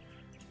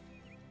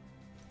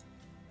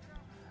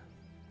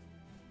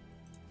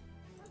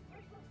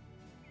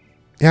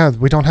 Yeah,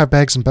 we don't have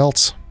bags and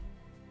belts.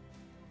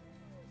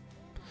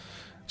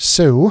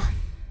 So...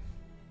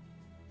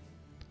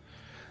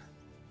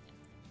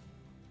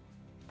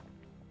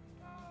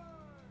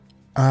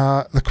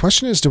 the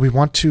question is, do we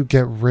want to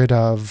get rid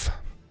of...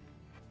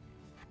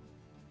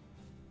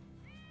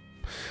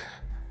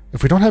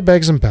 If we don't have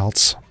bags and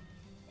belts,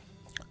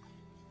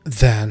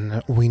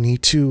 then we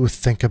need to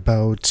think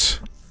about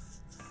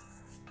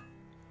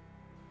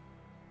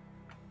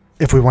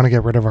if we want to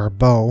get rid of our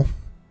bow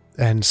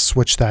and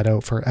switch that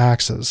out for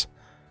axes.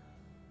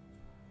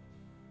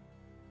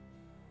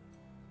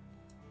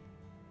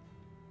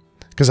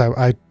 Because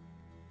I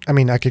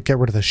mean, I could get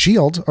rid of the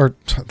shield, or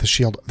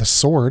the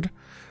sword,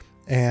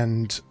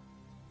 and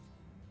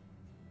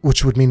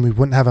which would mean we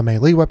wouldn't have a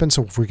melee weapon,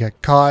 so if we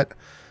get caught,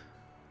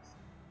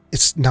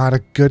 it's not a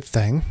good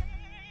thing.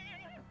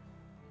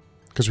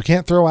 Because we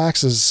can't throw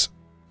axes.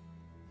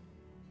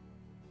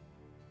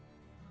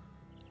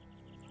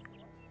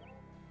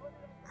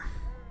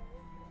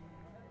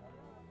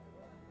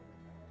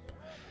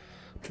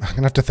 I'm going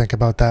to have to think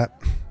about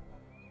that.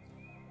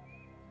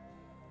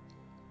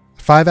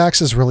 5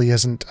 axes really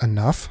isn't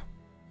enough.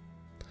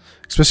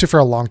 Especially for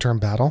a long-term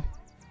battle.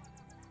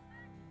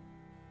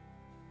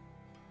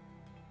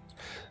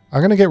 I'm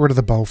going to get rid of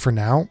the bow for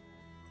now.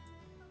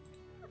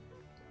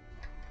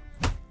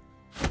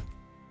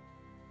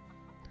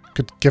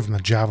 Could give them the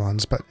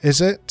javelins, but is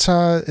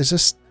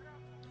this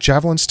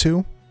javelins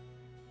too?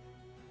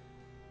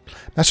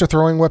 Master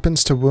throwing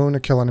weapons to wound or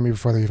kill enemy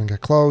before they even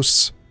get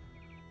close.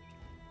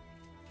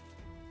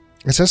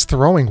 It says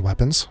throwing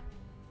weapons.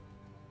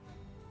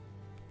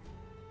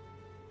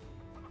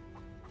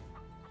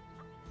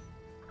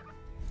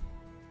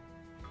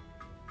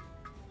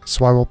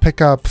 So I will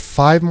pick up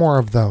 5 more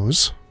of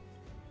those.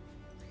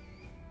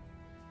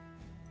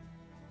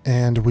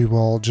 And we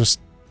will just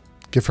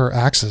give her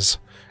axes.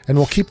 And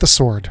we'll keep the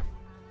sword.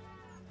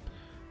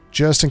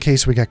 Just in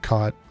case we get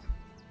caught.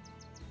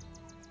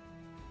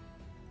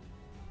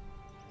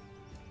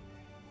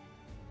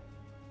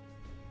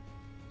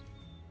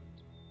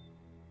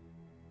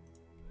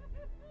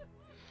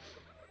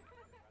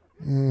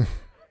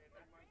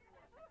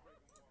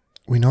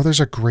 We know there's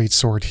a great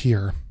sword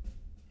here.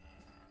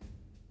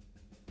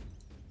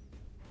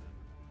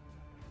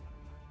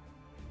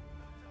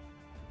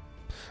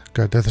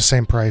 Good, they're the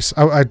same price.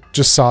 I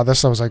just saw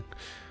this. I was like,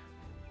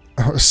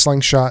 oh, a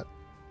slingshot.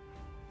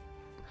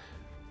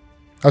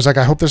 I was like,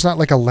 I hope there's not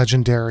like a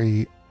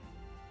legendary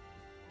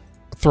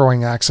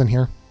throwing axe in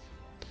here.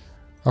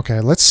 Okay,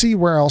 let's see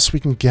where else we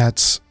can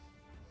get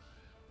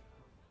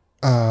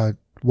a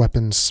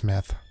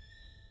weaponsmith.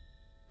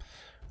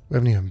 We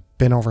haven't even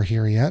been over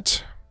here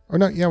yet. Or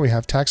no, yeah, we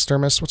have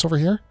taxidermist. What's over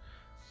here?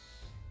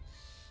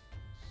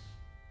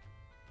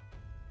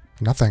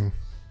 Nothing.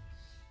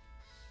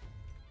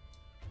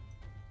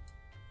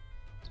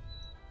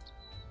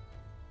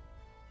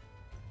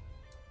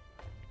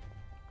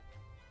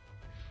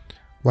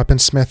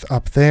 Weaponsmith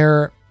up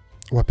there,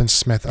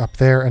 weaponsmith up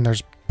there, and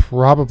there's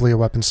probably a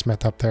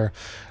weaponsmith up there.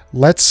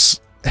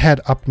 Let's head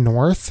up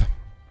north.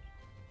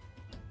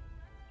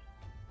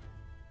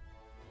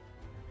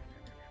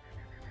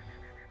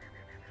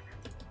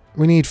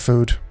 We need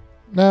food.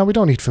 No, we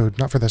don't need food.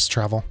 Not for this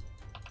travel.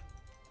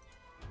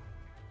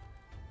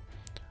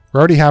 We're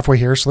already halfway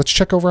here, so let's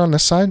check over on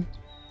this side.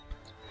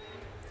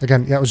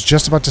 Again, yeah, I was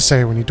just about to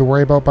say, we need to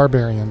worry about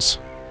barbarians.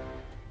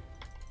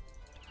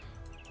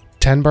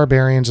 10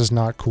 barbarians is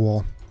not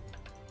cool.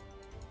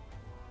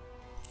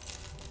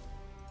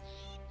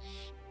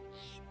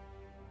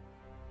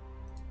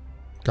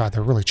 God,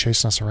 they're really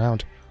chasing us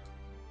around.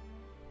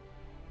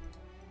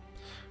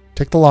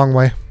 Take the long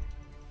way.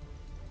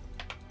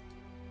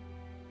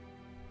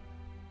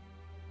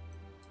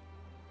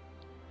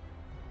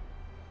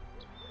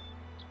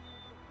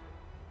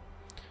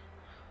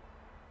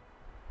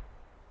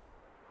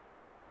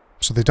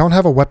 So they don't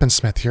have a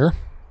weaponsmith here.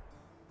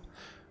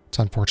 It's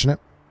unfortunate.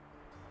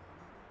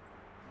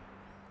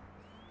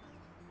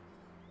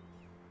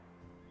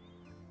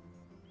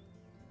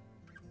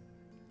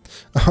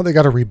 Oh, they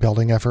got a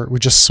rebuilding effort. We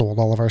just sold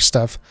all of our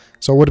stuff.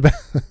 So it would have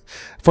been...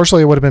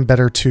 Fortunately, it would have been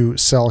better to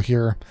sell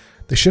here.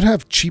 They should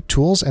have cheap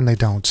tools, and they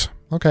don't.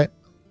 Okay.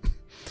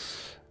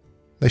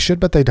 They should,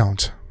 but they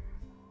don't.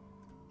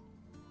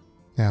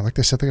 Yeah, like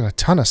they said, they got a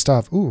ton of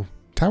stuff. Ooh,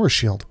 tower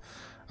shield.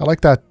 I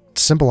like that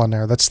symbol on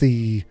there. That's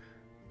the...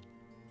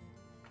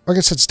 I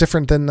guess it's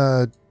different than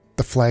the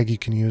flag you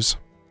can use.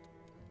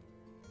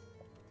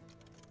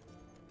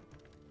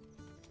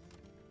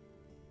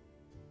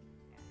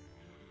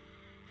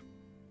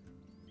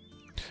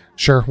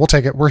 Sure, we'll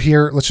take it. We're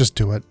here. Let's just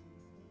do it.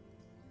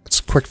 It's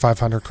a quick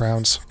 500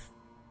 crowns.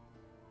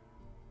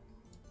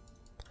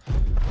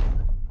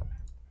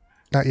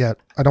 Not yet.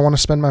 I don't want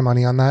to spend my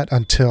money on that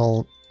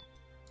until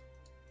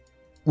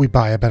we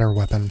buy a better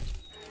weapon.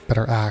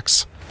 Better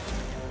axe.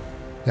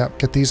 Yep,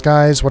 get these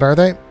guys. What are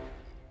they?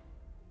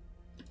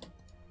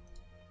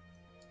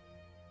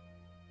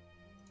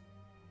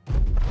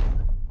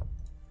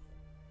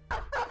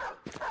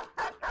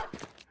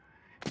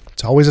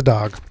 It's always a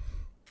dog.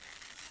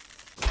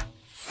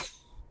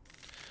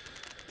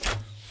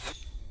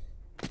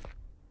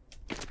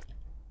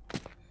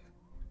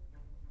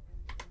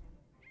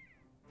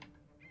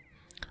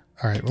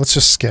 Alright, let's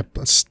just skip.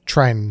 Let's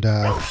try and...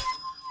 I'm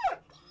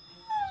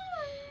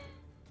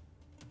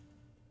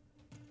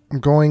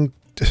going...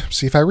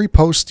 See, if I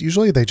repost,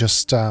 usually they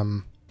just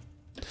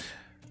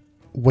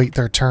wait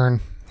their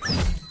turn.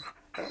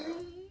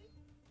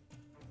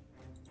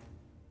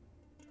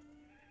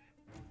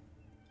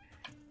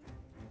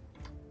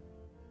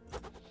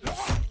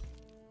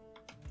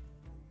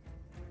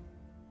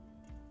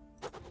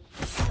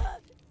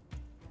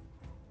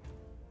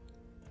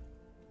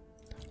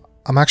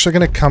 I'm actually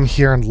going to come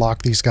here and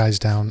lock these guys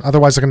down.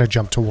 Otherwise, they're going to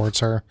jump towards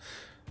her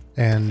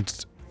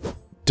and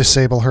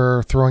disable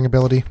her throwing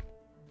ability.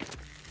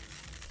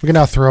 We can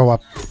now throw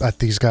up at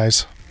these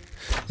guys.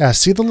 Yeah,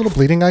 see the little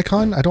bleeding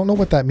icon? I don't know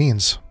what that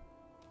means.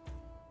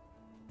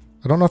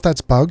 I don't know if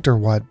that's bugged or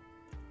what.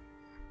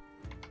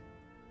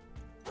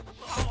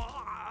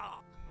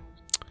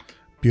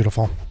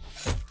 Beautiful.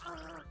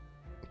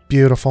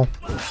 Beautiful.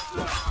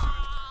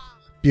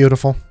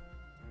 Beautiful.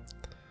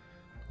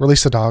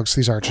 Release the dogs.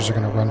 These archers are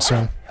going to run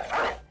soon.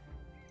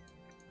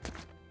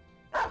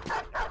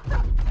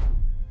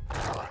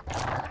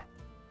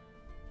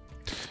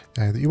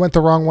 Yeah, you went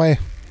the wrong way.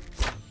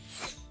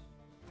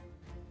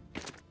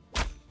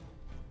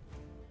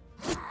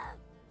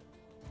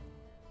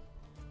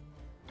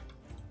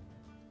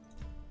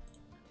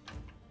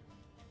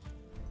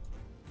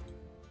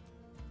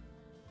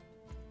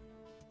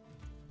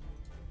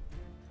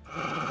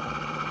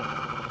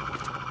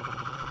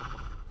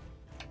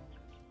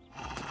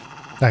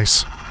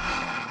 Nice.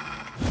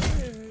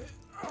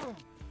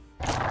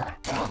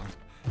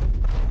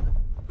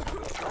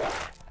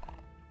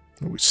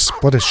 We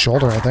split his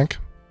shoulder, I think.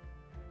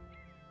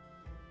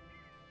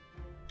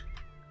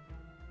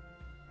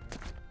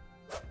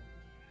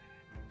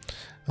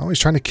 Oh, he's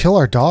trying to kill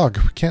our dog.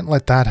 We can't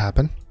let that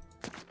happen.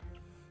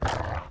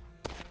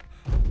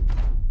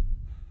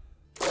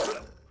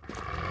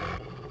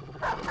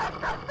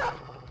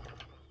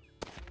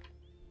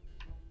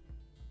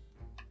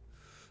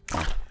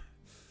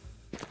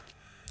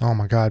 Oh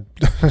my god.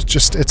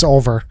 It's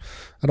over.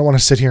 I don't want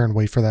to sit here and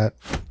wait for that.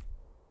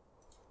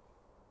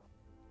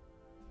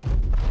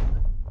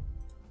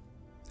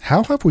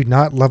 How have we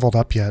not leveled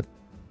up yet?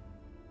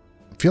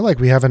 I feel like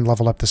we haven't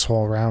leveled up this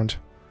whole round.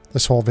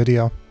 This whole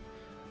video.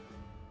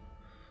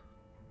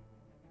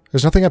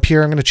 There's nothing up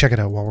here. I'm going to check it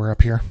out while we're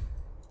up here.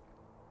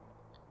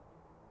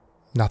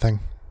 Nothing.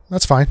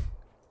 That's fine.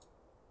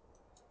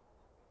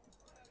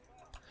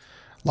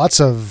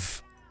 Lots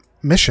of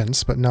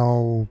missions, but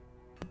no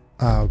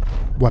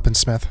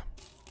weaponsmith.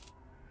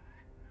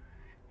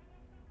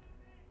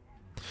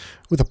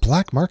 With a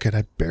black market,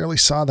 I barely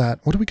saw that.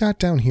 What do we got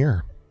down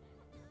here?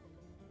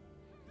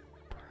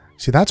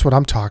 See, that's what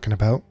I'm talking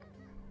about.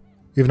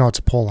 Even though it's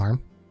a pole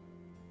arm.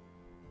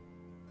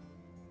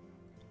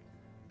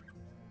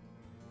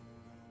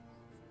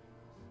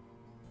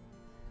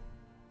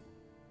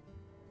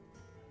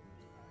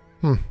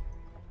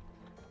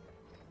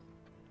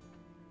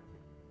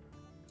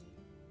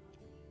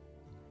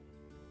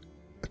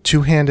 A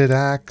two-handed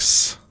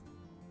axe.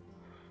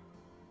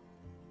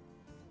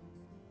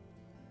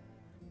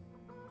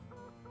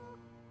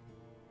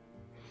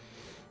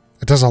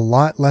 It does a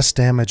lot less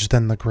damage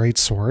than the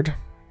greatsword.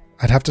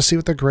 I'd have to see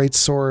what the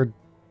greatsword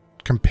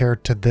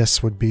compared to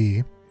this would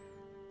be.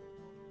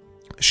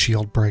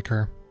 Shield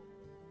breaker.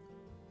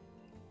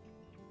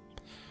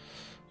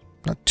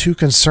 Not too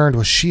concerned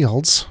with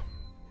shields.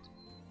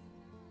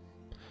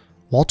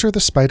 Walter the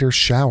Spider's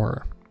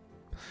Shower.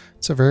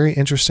 It's a very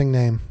interesting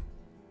name.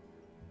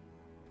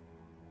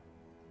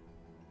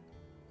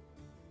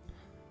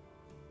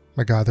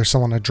 My god, there's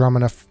someone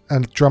drumming a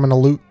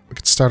lute. We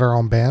could start our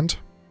own band.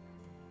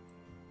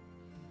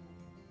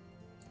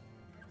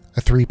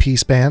 A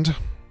three-piece band.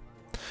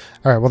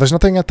 Alright, well there's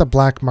nothing at the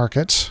black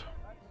market.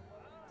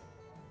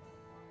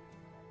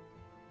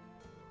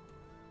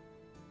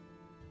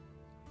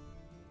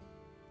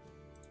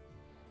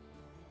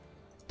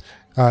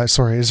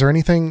 Sorry, is there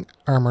anything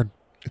armored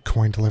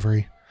coin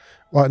delivery?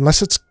 Well,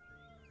 unless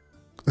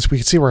we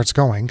can see where it's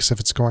going, because if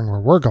it's going where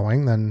we're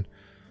going, then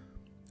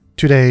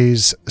 2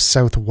 days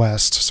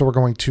southwest. So we're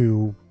going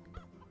to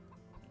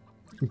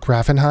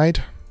Grafenheid.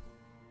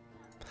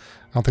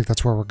 I don't think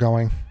that's where we're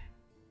going.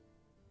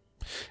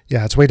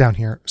 Yeah, it's way down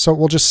here. So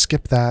we'll just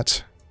skip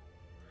that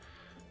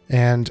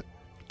and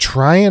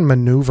try and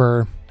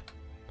maneuver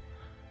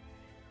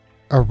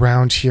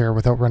around here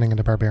without running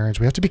into barbarians.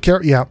 We have to be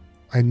careful. Yeah,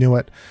 I knew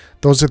it.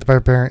 Those are the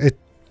barbarians.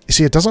 You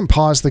see, it doesn't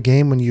pause the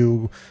game when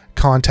you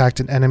contact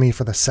an enemy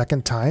for the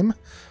second time.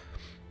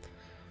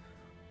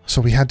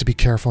 So we had to be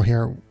careful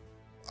here.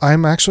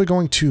 I'm actually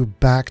going to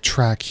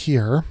backtrack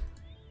here.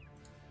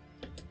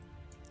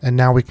 And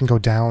now we can go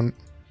down.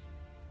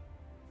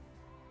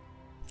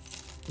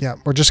 Yeah,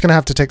 we're just going to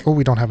have to take... Oh,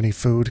 we don't have any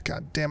food.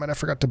 God damn it, I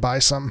forgot to buy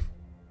some.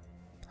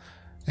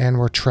 And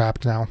we're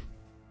trapped now.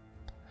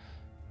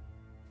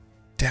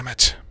 Damn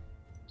it.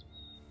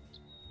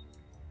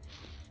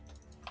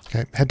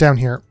 Okay, head down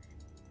here.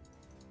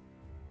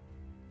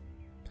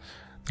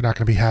 They're not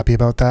going to be happy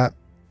about that.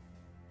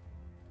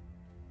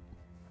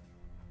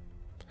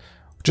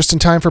 Just in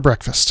time for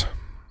breakfast.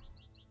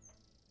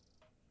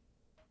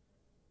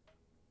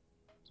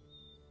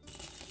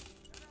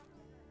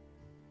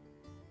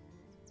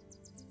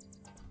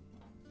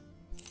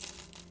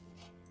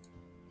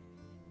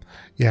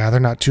 Yeah, they're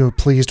not too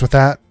pleased with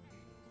that.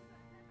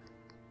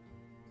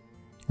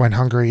 When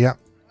hungry, yeah.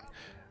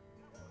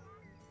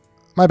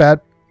 My bad.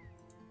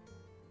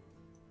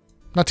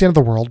 Not the end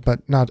of the world,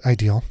 but not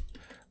ideal.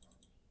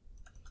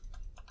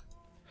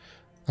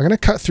 I'm going to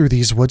cut through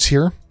these woods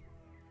here.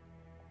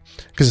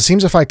 Because it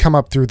seems if I come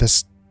up through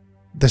this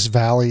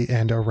valley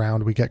and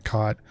around, we get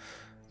caught.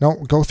 No,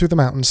 go through the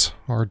mountains.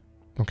 Or,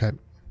 okay.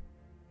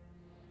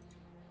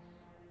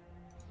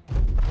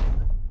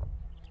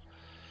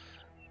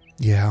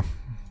 Yeah.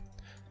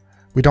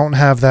 We don't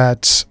have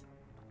that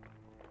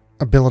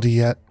ability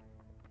yet.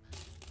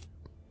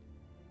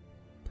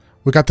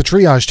 We got the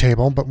triage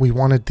table, but we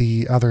wanted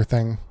the other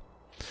thing.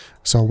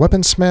 So,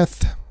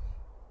 weaponsmith.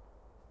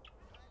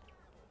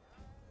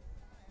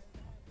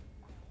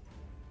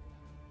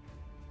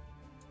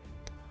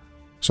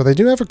 So they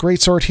do have a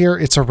greatsword here.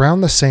 It's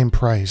around the same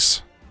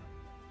price.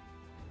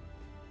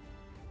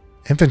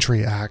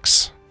 Infantry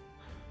axe.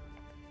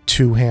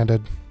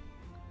 Two-handed.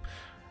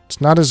 It's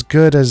not as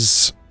good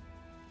as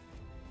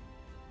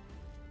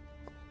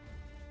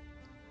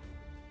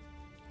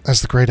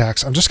the great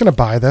axe. I'm just going to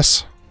buy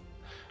this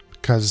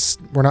because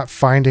we're not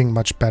finding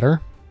much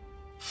better.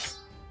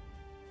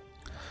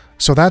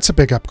 So that's a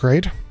big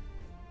upgrade.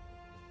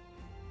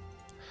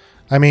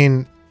 I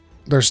mean,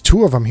 there's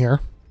two of them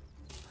here.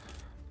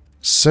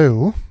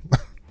 So,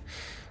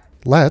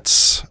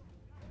 let's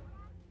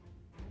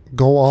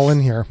go all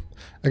in here.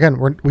 Again,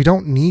 we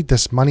don't need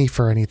this money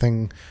for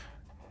anything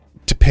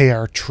to pay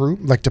our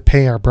to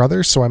pay our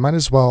brothers, so I might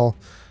as well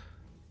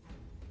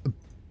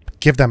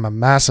give them a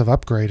massive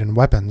upgrade in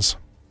weapons.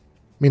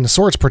 I mean, the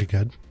sword's pretty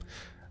good,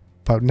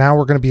 but now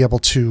we're going to be able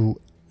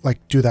to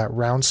do that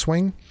round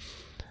swing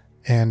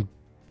and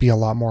be a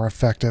lot more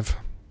effective.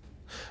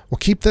 We'll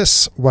keep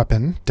this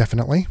weapon,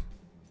 definitely.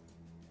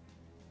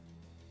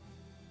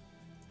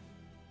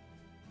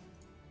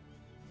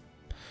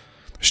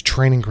 There's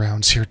training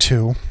grounds here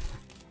too.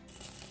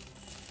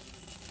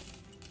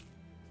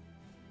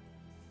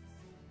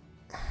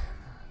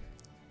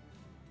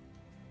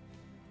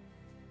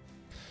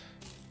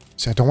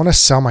 See, I don't want to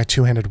sell my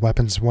two-handed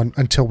weapons when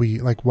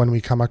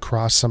we come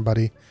across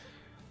somebody.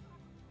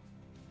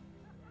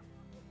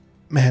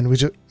 Man, we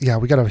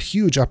got a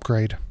huge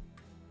upgrade.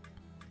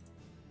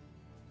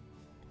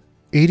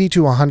 80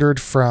 to 100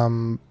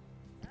 from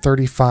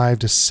 35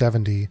 to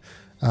 70.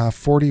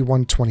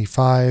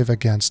 4125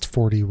 against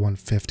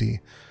 4150.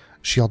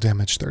 Shield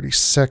damage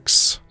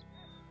 36.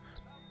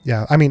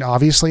 Yeah, I mean,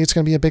 obviously it's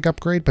going to be a big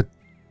upgrade, but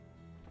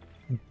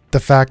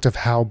the fact of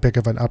how big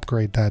of an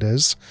upgrade that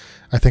is,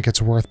 I think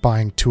it's worth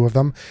buying 2 of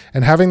them.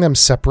 And having them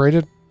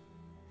separated,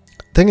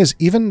 thing is,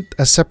 even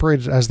as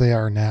separated as they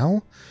are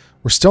now,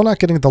 we're still not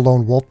getting the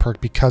Lone Wolf perk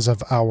because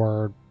of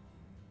our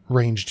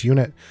ranged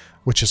unit,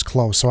 which is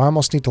close. So I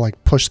almost need to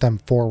like push them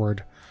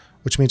forward,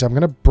 which means I'm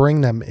going to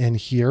bring them in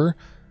here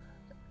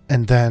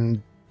and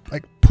then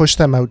like push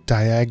them out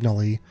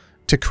diagonally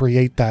to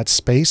create that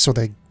space so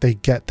they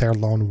get their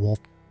Lone Wolf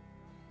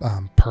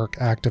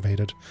perk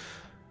activated.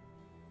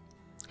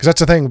 Because that's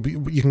the thing,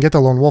 you can get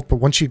the Lone Wolf, but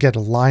once you get a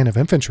line of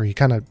infantry,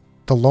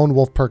 the Lone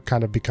Wolf perk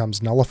kind of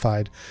becomes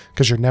nullified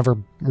because you're never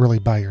really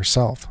by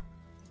yourself.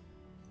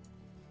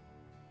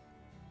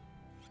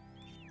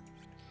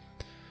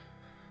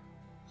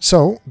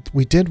 So,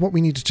 we did what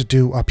we needed to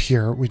do up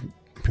here. We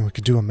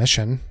could do a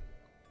mission.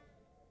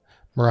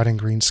 Marauding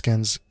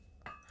Greenskins.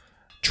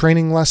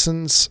 Training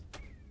lessons.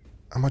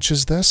 How much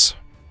is this?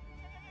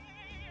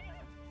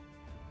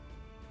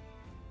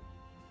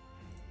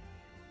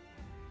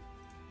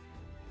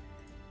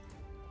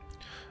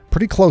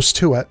 Pretty close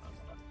to it.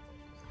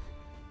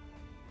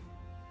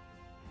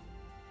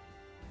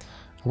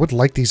 I would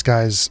like these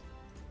guys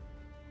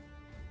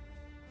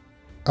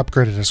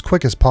upgraded as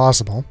quick as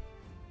possible.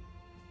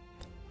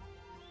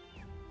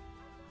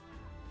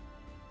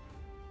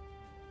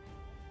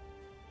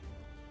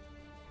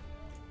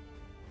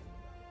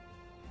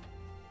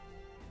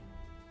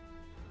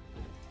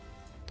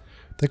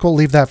 I think we'll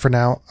leave that for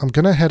now. I'm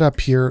going to head up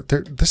here.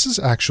 This is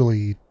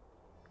actually...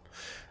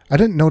 I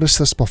didn't notice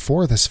this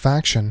before, this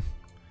faction.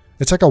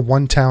 It's like a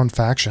one-town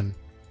faction.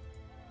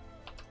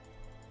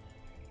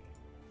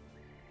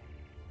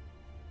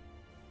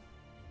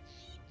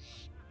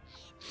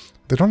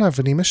 They don't have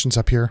any missions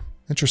up here.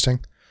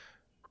 Interesting.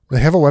 They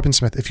have a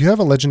weaponsmith. If you have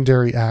a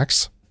legendary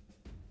axe...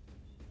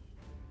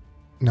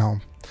 No.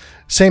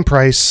 Same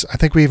price. I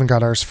think we even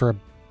got ours for...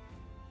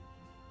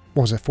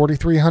 What was it,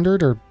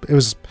 4,300? Or it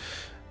was...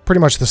 pretty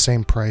much the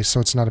same price,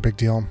 so it's not a big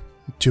deal.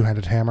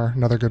 Two-handed hammer,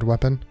 another good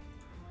weapon.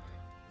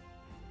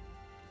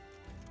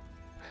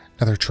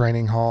 Another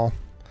training hall.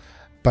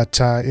 But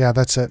yeah,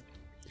 that's it.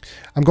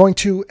 I'm going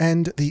to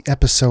end the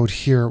episode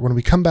here. When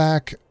we come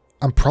back,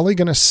 I'm probably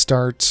going to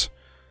start...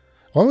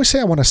 Well, I always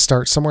say I want to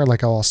start somewhere,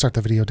 like I'll start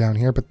the video down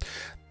here, but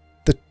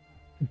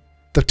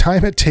the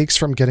time it takes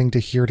from getting to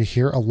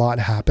here, a lot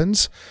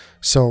happens.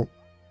 So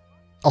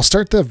I'll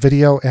start the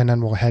video and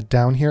then we'll head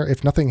down here.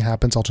 If nothing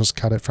happens, I'll just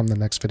cut it from the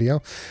next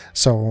video.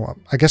 So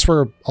I guess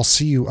I'll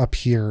see you up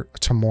here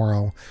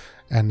tomorrow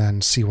and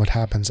then see what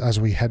happens as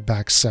we head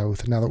back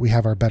south. Now that we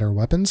have our better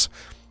weapons,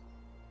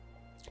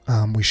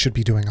 we should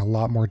be doing a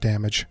lot more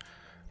damage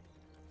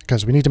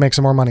because we need to make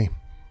some more money.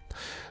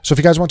 So if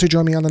you guys want to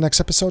join me on the next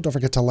episode, don't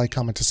forget to like,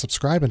 comment, and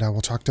subscribe, and I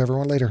will talk to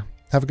everyone later.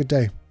 Have a good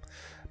day.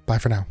 Bye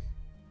for now.